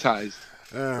almost hypnotized.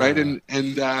 Right. And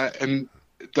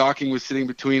Docking was sitting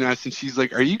between us, and she's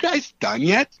like, "Are you guys done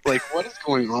yet? Like, what is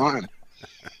going on?"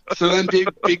 So then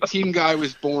big team guy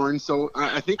was born. So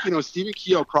I think, Stephen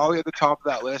Keogh probably at the top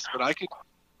of that list, but I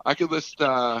could list,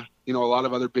 a lot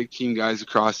of other big team guys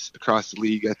across the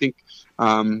league. I think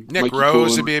Nick Mikey Rose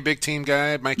Poulin would be a big team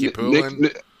guy. Mikey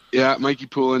Poulin. Mikey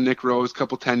Poulin, Nick Rose,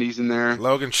 couple tendies in there.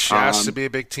 Logan Schass would be a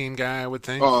big team guy, I would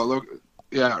think.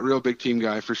 Real big team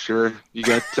guy for sure. You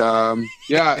got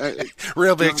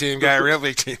real big team guy.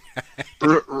 Ryan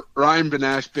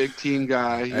Benesh, big team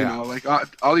guy. Yeah.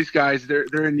 All these guys, they're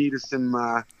in need of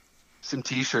some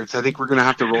T-shirts. I think we're gonna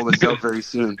have to roll this out very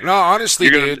soon. No, honestly,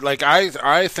 dude, like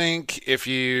I think if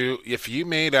you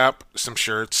made up some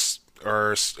shirts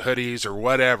or hoodies or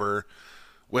whatever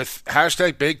with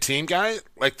hashtag Big Team Guy,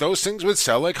 like those things would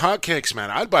sell like hotcakes,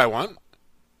 man. I'd buy one.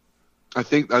 I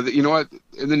think you know what,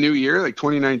 in the new year, like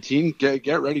 2019,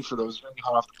 get ready for those. Really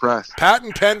hot off the press.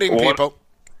 Patent pending, people.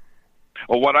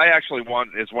 Well, what I actually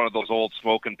want is one of those old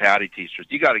Smokin' Patty T-shirts.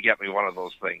 You got to get me one of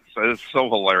those things. It's so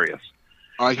hilarious.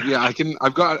 I can.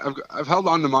 I've held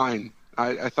on to mine.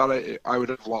 I thought I would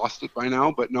have lost it by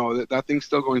now, but no, that thing's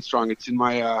still going strong. It's in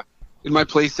my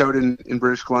place out in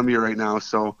British Columbia right now.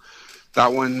 So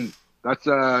that one, that's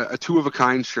a two of a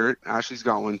kind shirt. Ashley's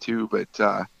got one too, but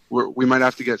we might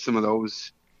have to get some of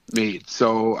those made.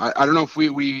 So I don't know if we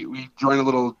join a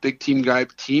little Big Team Guy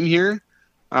team here.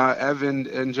 Ev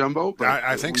and Jumbo, but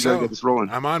I think so. Get this rolling.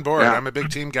 I'm on board. Yeah. I'm a big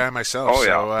team guy myself. Oh,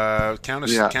 yeah. So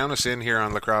count us in here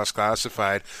on Lacrosse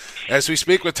Classified. As we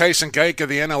speak with Tyson Geik of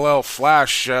the NLL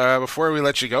Flash, before we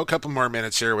let you go, a couple more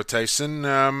minutes here with Tyson.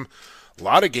 A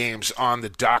lot of games on the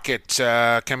docket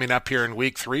coming up here in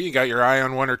Week 3. You got your eye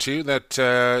on one or two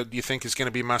that you think is going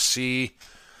to be must-see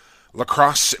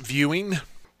lacrosse viewing?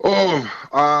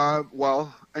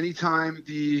 Well, anytime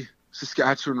the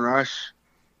Saskatchewan Rush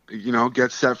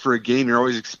get set for a game, you're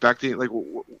always expecting, like,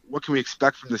 what can we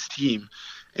expect from this team?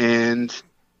 And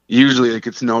usually, like,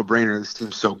 it's no brainer. This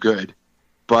team's so good.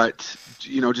 But,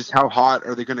 just how hot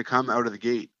are they going to come out of the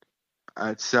gate?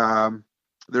 It's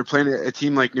they're playing a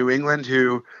team like New England,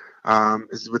 who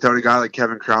is without a guy like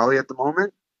Kevin Crowley at the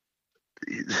moment.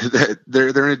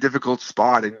 They're in a difficult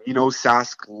spot, and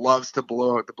Sask loves to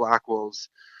blow out the Black Wolves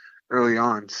early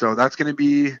on. So that's going to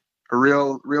be a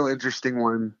real interesting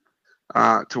one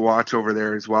to watch over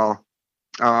there as well.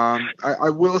 I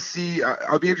will see.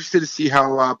 I'll be interested to see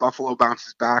how Buffalo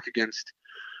bounces back against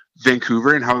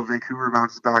Vancouver and how Vancouver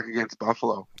bounces back against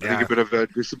Buffalo. I think a bit of a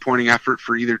disappointing effort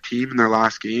for either team in their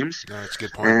last games. No, that's a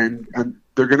good point. And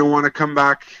they're going to want to come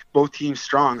back, both teams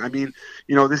strong. I mean,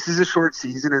 this is a short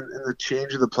season, and the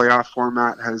change of the playoff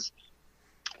format has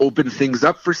opened things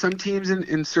up for some teams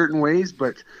in certain ways,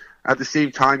 but at the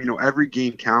same time, every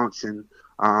game counts, and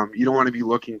you don't want to be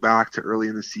looking back to early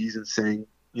in the season saying,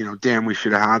 damn, we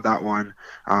should have had that one.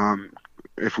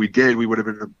 If we did, we would have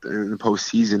been in the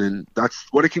postseason, and that's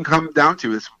what it can come down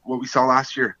to, is what we saw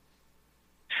last year.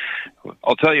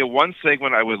 I'll tell you one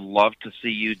segment I would love to see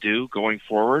you do going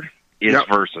forward is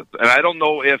Versus. And I don't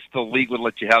know if the league would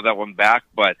let you have that one back,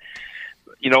 but,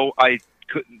 I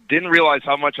didn't realize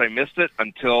how much I missed it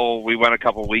until we went a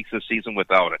couple of weeks this season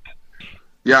without it.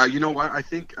 Yeah, you know what? I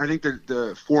think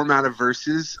the format of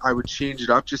Versus, I would change it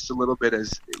up just a little bit,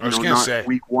 as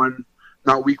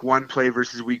not week one play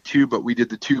versus week 2, but we did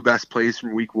the 2 best plays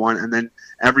from week 1, and then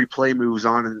every play moves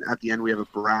on, and at the end we have a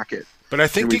bracket. But I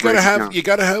think you gotta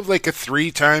have like a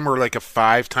 3-time or like a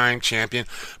 5-time champion,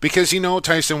 because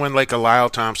Tyson, when like a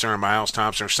Lyle Thompson or a Miles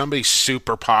Thompson or somebody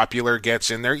super popular gets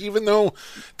in there, even though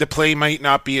the play might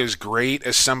not be as great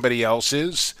as somebody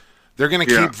else's, they're gonna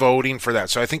keep voting for that.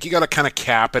 So I think you gotta kind of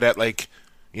cap it at like,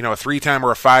 a 3-time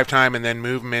or a 5-time, and then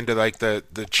move them into like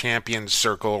the champions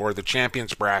circle or the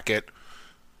champions bracket.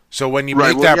 So when you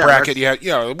make that bracket,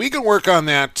 we can work on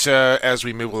that as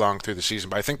we move along through the season.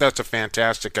 But I think that's a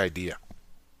fantastic idea.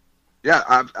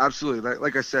 Yeah, absolutely.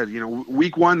 Like I said,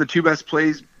 week 1, the 2 best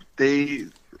plays, a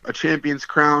champion's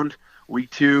crowned. Week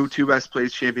 2, 2 best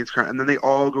plays, champions crowned, and then they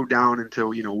all go down until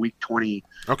week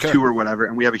 22 or whatever,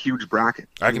 and we have a huge bracket.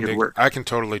 I can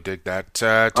totally dig that.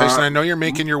 Tyson, I know you're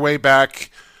making your way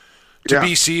back to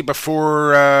BC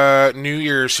before New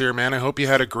Year's here, man. I hope you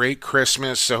had a great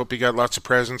Christmas. I hope you got lots of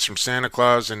presents from Santa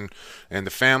Claus and the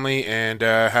family, and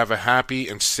have a happy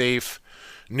and safe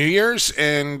New Year's,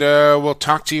 and we'll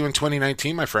talk to you in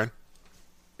 2019, my friend.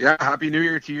 Yeah, Happy New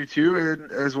Year to you too,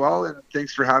 as well, and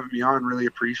thanks for having me on. Really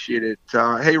appreciate it.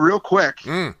 Hey, real quick,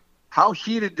 how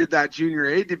heated did that Junior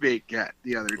A debate get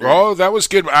the other day? Oh, that was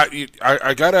good.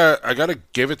 I gotta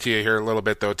give it to you here a little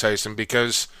bit though, Tyson,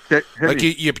 because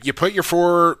you put your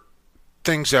 4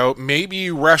 things out. Maybe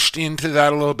you rushed into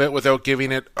that a little bit without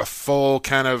giving it a full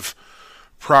kind of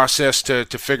process to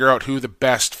figure out who the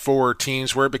best 4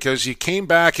 teams were, because you came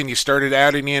back and you started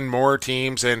adding in more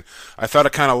teams, and I thought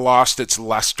it kind of lost its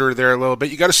luster there a little bit.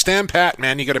 You got to stand pat,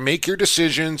 man. You got to make your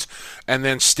decisions and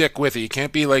then stick with it. You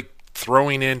can't be like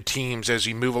throwing in teams as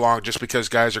you move along just because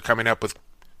guys are coming up with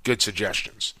good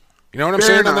suggestions. You know what I'm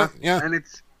saying on that? Yeah. And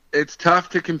it's tough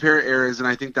to compare eras, and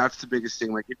I think that's the biggest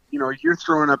thing. Like, you're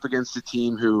throwing up against a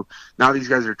team who now these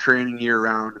guys are training year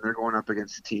round, and they're going up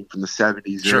against a team from the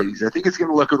 70s, sure. 80s. I think it's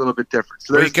going to look a little bit different.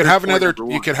 So you could have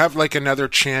another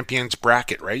champions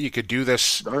bracket, right? You could do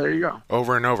this there you go.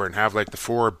 Over and over and have like the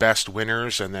 4 best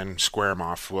winners and then square them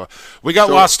off. Well, we got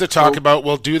lots to talk about.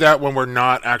 We'll do that when we're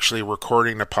not actually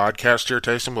recording the podcast here,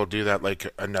 Tyson. We'll do that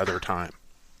like another time.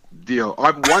 Deal.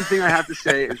 One thing I have to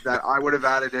say is that I would have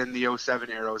added in the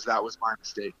 07 Arrows. That was my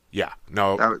mistake. Yeah,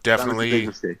 no,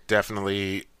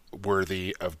 definitely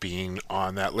worthy of being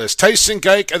on that list. Tyson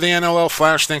Geik of the NLL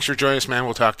Flash, thanks for joining us, man.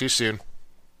 We'll talk to you soon.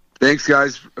 Thanks,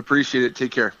 guys. Appreciate it.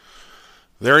 Take care.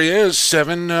 There he is,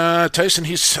 Seven. Tyson,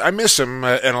 I miss him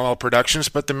at NLL Productions,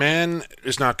 but the man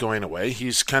is not going away.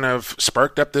 He's kind of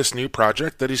sparked up this new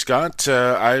project that he's got.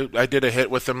 I did a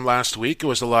hit with him last week. It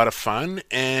was a lot of fun,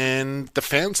 and the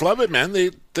fans love it, man.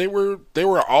 They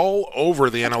were all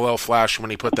over the NLL Flash when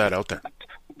he put that out there.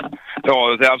 No,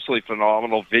 it was absolutely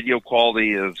phenomenal. Video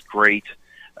quality is great.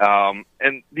 And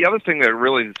the other thing that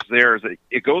really is there is that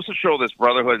it goes to show this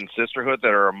brotherhood and sisterhood that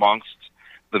are amongst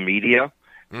the media.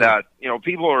 That,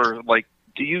 people are like,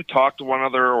 do you talk to one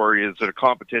another, or is it a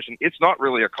competition? It's not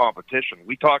really a competition.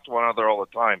 We talk to one another all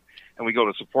the time, and we go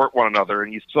to support one another.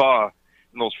 And you saw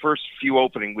in those first few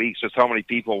opening weeks just how many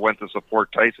people went to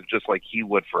support Tyson just like he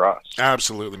would for us.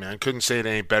 Absolutely, man. Couldn't say it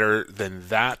any better than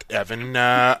that, Evan.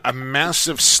 A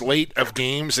massive slate of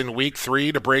games in Week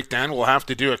 3 to break down. We'll have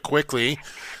to do it quickly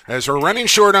as we're running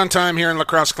short on time here in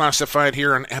Lacrosse Classified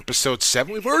here on Episode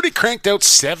 7. We've already cranked out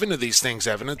 7 of these things,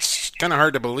 Evan. It's kind of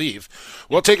hard to believe.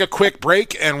 We'll take a quick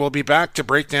break, and we'll be back to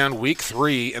break down Week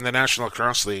 3 in the National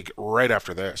Lacrosse League right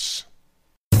after this.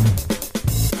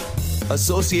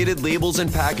 Associated Labels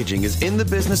and Packaging is in the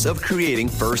business of creating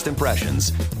first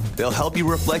impressions. They'll help you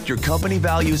reflect your company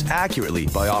values accurately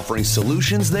by offering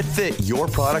solutions that fit your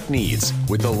product needs.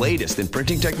 With the latest in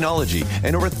printing technology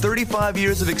and over 35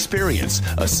 years of experience,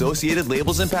 Associated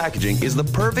Labels and Packaging is the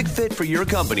perfect fit for your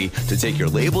company to take your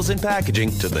labels and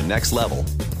packaging to the next level.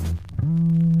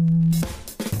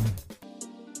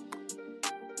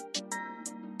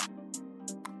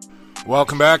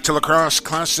 Welcome back to Lacrosse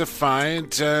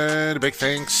Classified. A big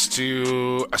thanks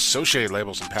to Associated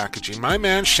Labels and Packaging. My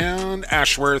man, Sean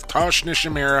Ashworth, Tosh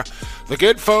Nishimura, the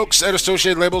good folks at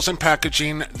Associated Labels and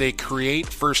Packaging. They create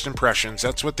first impressions.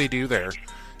 That's what they do there.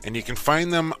 And you can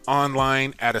find them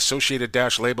online at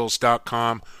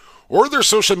associated-labels.com or their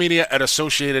social media at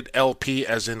Associated LP,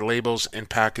 as in labels and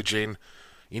packaging.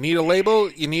 You need a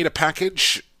label, you need a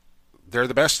package. They're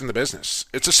the best in the business.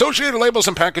 It's Associated Labels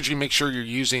and Packaging. Make sure you're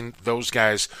using those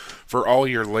guys for all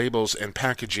your labels and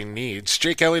packaging needs.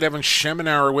 Jake Elliott, Evan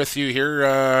Schemenauer with you here.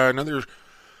 Another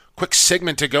quick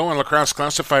segment to go on Lacrosse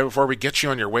Classified before we get you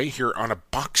on your way here on a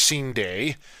Boxing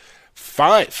Day.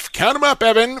 5. Count them up,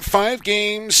 Evan. 5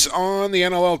 games on the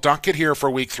NLL docket here for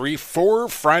Week 3. 4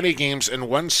 Friday games and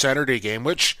 1 Saturday game,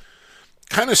 which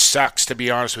kind of sucks, to be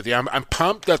honest with you. I'm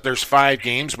pumped that there's 5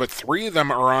 games, but 3 of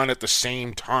them are on at the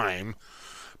same time.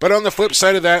 But on the flip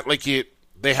side of that,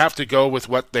 they have to go with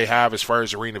what they have as far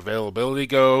as arena availability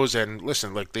goes. And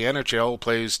listen, the NHL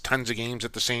plays tons of games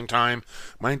at the same time.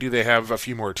 Mind you, they have a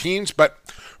few more teams, but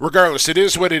regardless, it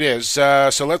is what it is.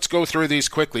 So let's go through these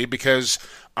quickly, because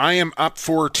I am up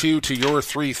 4-2 to your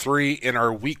 3-3 in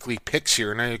our weekly picks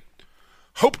here, and I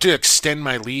hope to extend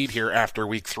my lead here after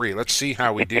Week 3. Let's see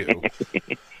how we do.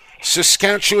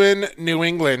 Saskatchewan, New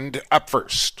England, up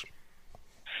first.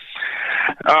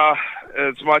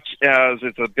 As much as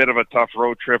it's a bit of a tough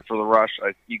road trip for the Rush,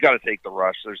 you got to take the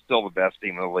Rush. They're still the best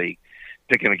team in the league.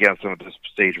 Picking against them at this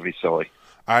stage would be silly.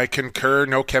 I concur.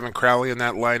 No Kevin Crowley in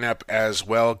that lineup as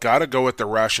well. Got to go with the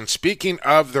Rush. And speaking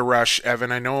of the Rush,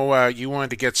 Evan, I know you wanted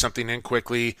to get something in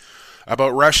quickly about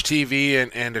Rush TV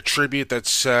and a tribute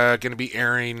that's going to be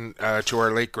airing to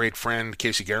our late great friend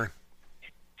Casey Guerin.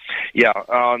 Yeah,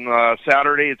 on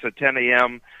Saturday it's at 10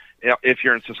 a.m. If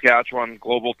you're in Saskatchewan,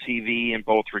 Global TV in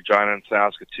both Regina and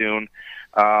Saskatoon.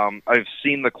 I've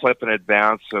seen the clip in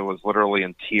advance. I was literally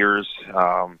in tears,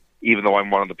 even though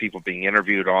I'm one of the people being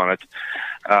interviewed on it.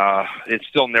 It's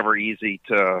still never easy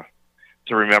to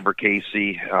remember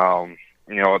Casey, and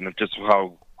just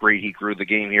how great he grew the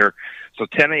game here. So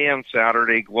 10 a.m.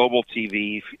 Saturday, Global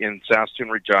TV in Saskatoon,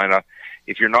 Regina.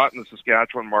 If you're not in the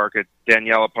Saskatchewan market,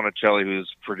 Daniela Ponicelli,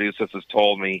 who's produced this, has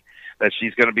told me that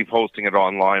she's going to be posting it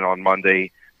online on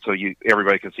Monday, so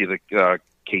everybody can see the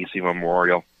Casey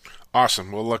Memorial.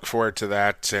 Awesome. We'll look forward to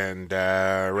that, and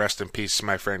rest in peace,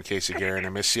 my friend Casey Guerin. I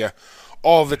miss you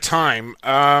all the time.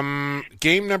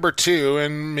 Game number 2,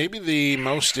 and maybe the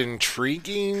most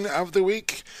intriguing of the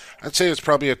week. I'd say it's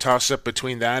probably a toss-up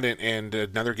between that and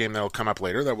another game that will come up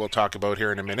later that we'll talk about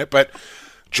here in a minute. But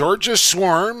Georgia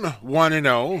Swarm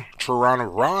 1-0, Toronto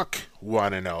Rock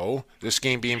 1-0. This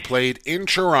game being played in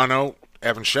Toronto.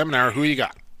 Evan Schemenauer, who you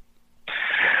got?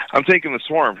 I'm taking the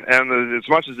Swarm, and as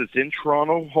much as it's in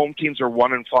Toronto, home teams are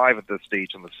 1-5 at this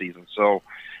stage in the season. So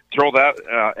throw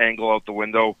that angle out the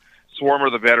window. Swarm are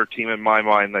the better team in my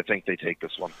mind. I think they take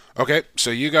this one. Okay, so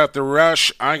you got the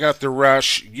Rush, I got the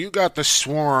Rush, you got the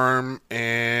Swarm,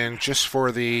 and just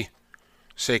for the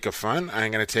sake of fun,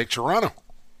 I'm going to take Toronto.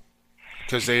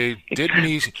 Because they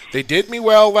did me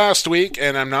well last week,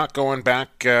 and I'm not going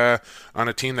back on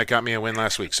a team that got me a win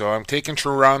last week. So I'm taking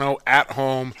Toronto at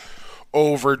home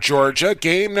over Georgia.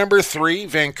 Game number 3,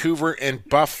 Vancouver and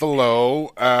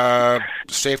Buffalo.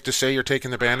 Safe to say you're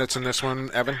taking the Bandits in this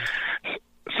one, Evan?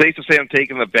 Safe to say I'm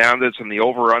taking the Bandits, and the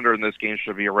over-under in this game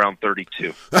should be around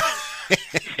 32.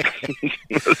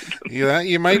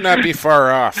 You might not be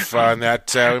far off on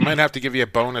that. We might have to give you a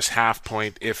bonus half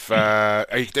point. If are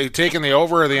you taking the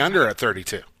over or the under at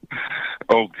 32?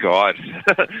 Oh, God.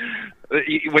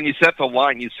 When you set the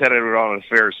line, you set it on a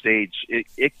fair stage.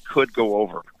 It could go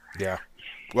over. Yeah.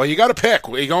 Well, you got to pick.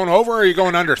 Are you going over or are you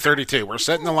going under 32? We're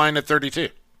setting the line at 32.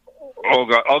 Oh,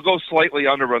 God. I'll go slightly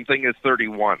under, but I'm thinking it's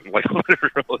 31.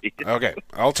 Literally. Okay.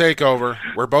 I'll take over.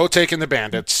 We're both taking the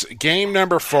Bandits. Game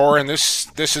number 4, and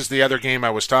this is the other game I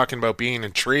was talking about being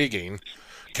intriguing.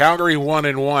 Calgary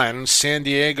 1-1, San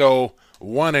Diego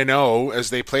 1-0 as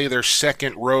they play their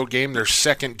second road game, their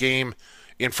second game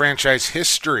in franchise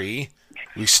history.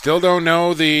 We still don't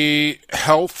know the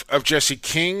health of Jesse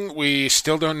King. We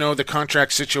still don't know the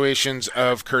contract situations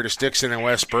of Curtis Dixon and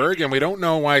Wes Berg, and we don't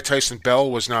know why Tyson Bell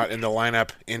was not in the lineup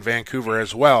in Vancouver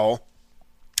as well.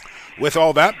 With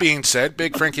all that being said,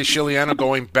 Big Frankie Sciliano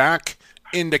going back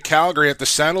into Calgary at the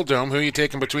Saddle Dome. Who are you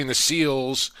taking between the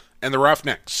Seals and the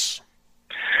Roughnecks?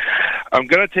 I'm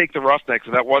going to take the Roughnecks,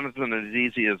 and that wasn't as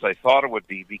easy as I thought it would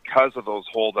be because of those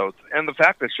holdouts and the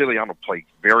fact that Sciliano played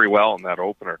very well in that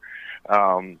opener.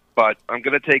 But I'm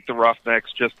going to take the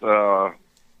Roughnecks, just a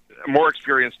more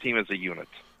experienced team as a unit.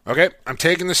 Okay, I'm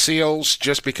taking the Seals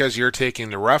just because you're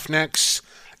taking the Roughnecks.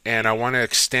 and I want to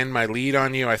extend my lead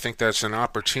on you. I think that's an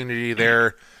opportunity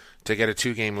there to get a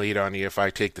 2-game lead on you if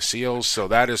I take the Seals. So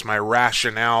that is my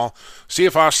rationale. See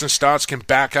if Austin Stotts can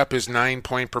back up his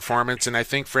 9-point performance, and I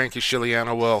think Frankie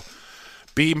Chiliano will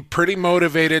be pretty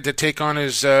motivated to take on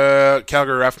his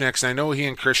Calgary Roughnecks. And I know he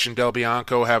and Christian Del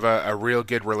Bianco have a real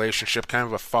good relationship, kind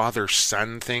of a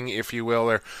father-son thing, if you will.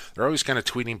 They're always kind of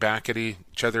tweeting back at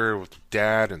each other with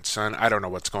dad and son. I don't know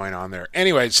what's going on there.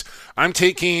 Anyways, I'm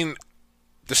taking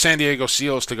the San Diego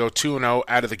Seals to go 2-0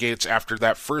 out of the gates after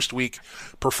that first week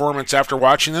performance. After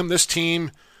watching them, this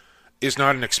team is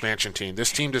not an expansion team.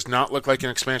 This team does not look like an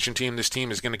expansion team. This team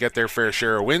is going to get their fair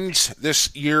share of wins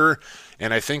this year,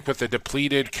 and I think with the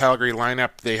depleted Calgary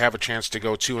lineup, they have a chance to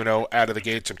go 2-0 out of the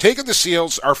gates. I'm taking the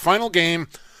Seals. Our final game,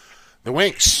 the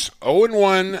Winks,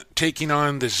 0-1, taking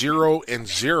on the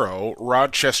 0-0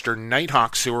 Rochester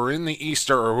Nighthawks, who are in the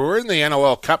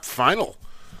NLL Cup final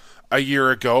a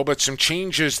year ago, but some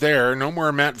changes there. No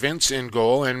more Matt Vince in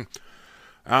goal, and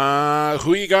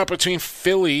who you got between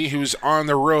Philly, who's on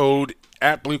the road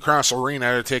at Blue Cross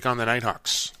Arena, to take on the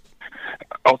Nighthawks?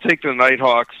 I'll take the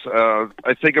Nighthawks.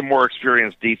 I think a more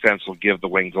experienced defense will give the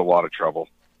Wings a lot of trouble.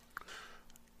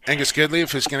 Angus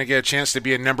Goodleaf is going to get a chance to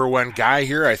be a number one guy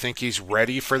here. I think he's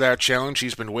ready for that challenge.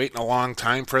 He's been waiting a long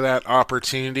time for that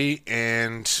opportunity,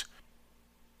 and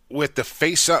with the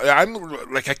face-off, I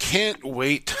can't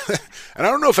wait. And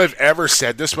I don't know if I've ever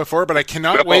said this before, but I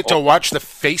cannot wait to watch the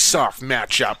face-off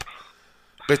matchup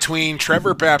between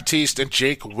Trevor Baptiste and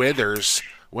Jake Withers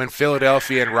when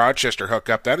Philadelphia and Rochester hook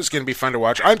up. That is going to be fun to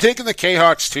watch. I'm taking the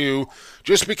K-Hawks too,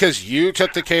 just because you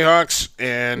took the K-Hawks,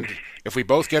 and if we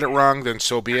both get it wrong, then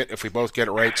so be it. If we both get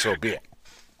it right, so be it.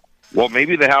 Well,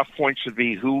 maybe the half point should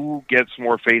be who gets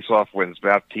more face-off wins,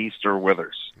 Baptiste or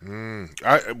Withers.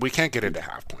 We can't get into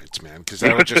half points, man, because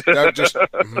that would just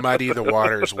muddy the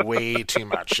waters way too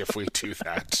much if we do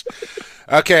that.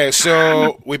 Okay,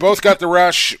 so we both got the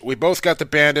Rush, we both got the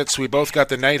Bandits, we both got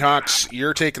the Nighthawks.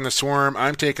 You're taking the Swarm,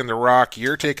 I'm taking the Rock,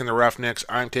 you're taking the Roughnecks,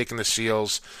 I'm taking the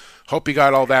Seals. Hope you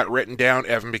got all that written down,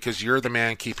 Evan, because you're the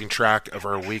man keeping track of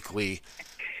our weekly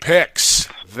picks.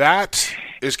 That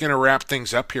is going to wrap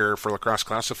things up here for Lacrosse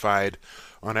Classified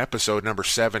on episode number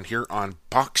 7 here on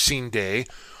Boxing Day.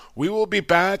 We will be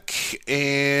back,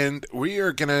 and we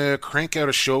are going to crank out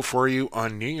a show for you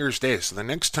on New Year's Day. So the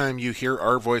next time you hear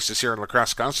our voices here on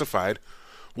Lacrosse Classified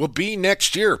will be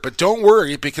next year. But don't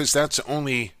worry, because that's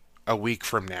only a week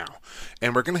from now.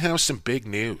 And we're going to have some big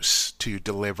news to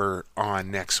deliver on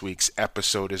next week's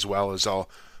episode, as well as I'll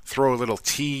throw a little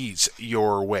tease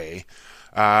your way.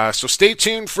 So stay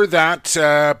tuned for that.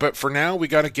 But for now, we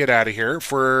got to get out of here.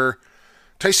 For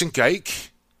Tyson Geik,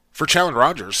 for Challen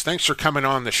Rogers, thanks for coming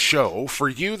on the show. For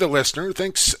you, the listener,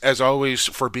 thanks as always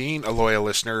for being a loyal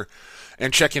listener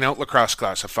and checking out Lacrosse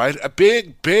Classified. A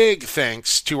big, big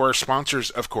thanks to our sponsors,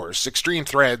 of course, Extreme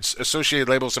Threads, Associated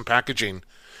Labels and Packaging,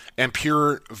 and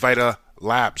Pure Vita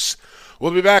Labs.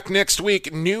 We'll be back next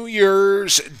week. New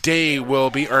Year's Day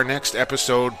will be our next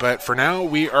episode, but for now,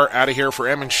 we are out of here. For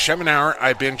Evan Schemenauer,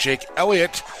 I've been Jake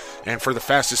Elliott, and for the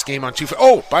fastest game on 2...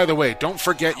 Oh, by the way, don't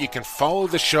forget, you can follow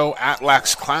the show at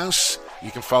Lax Class. You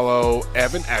can follow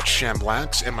Evan at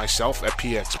Shamblax and myself at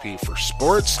PXP for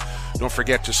Sports. Don't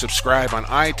forget to subscribe on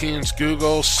iTunes,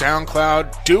 Google,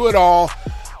 SoundCloud. Do it all.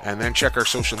 And then check our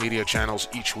social media channels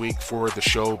each week for the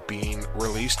show being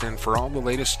released and for all the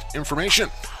latest information.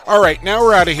 All right, now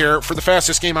we're out of here for the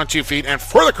fastest game on 2 feet and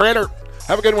for the creator.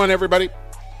 Have a good one, everybody.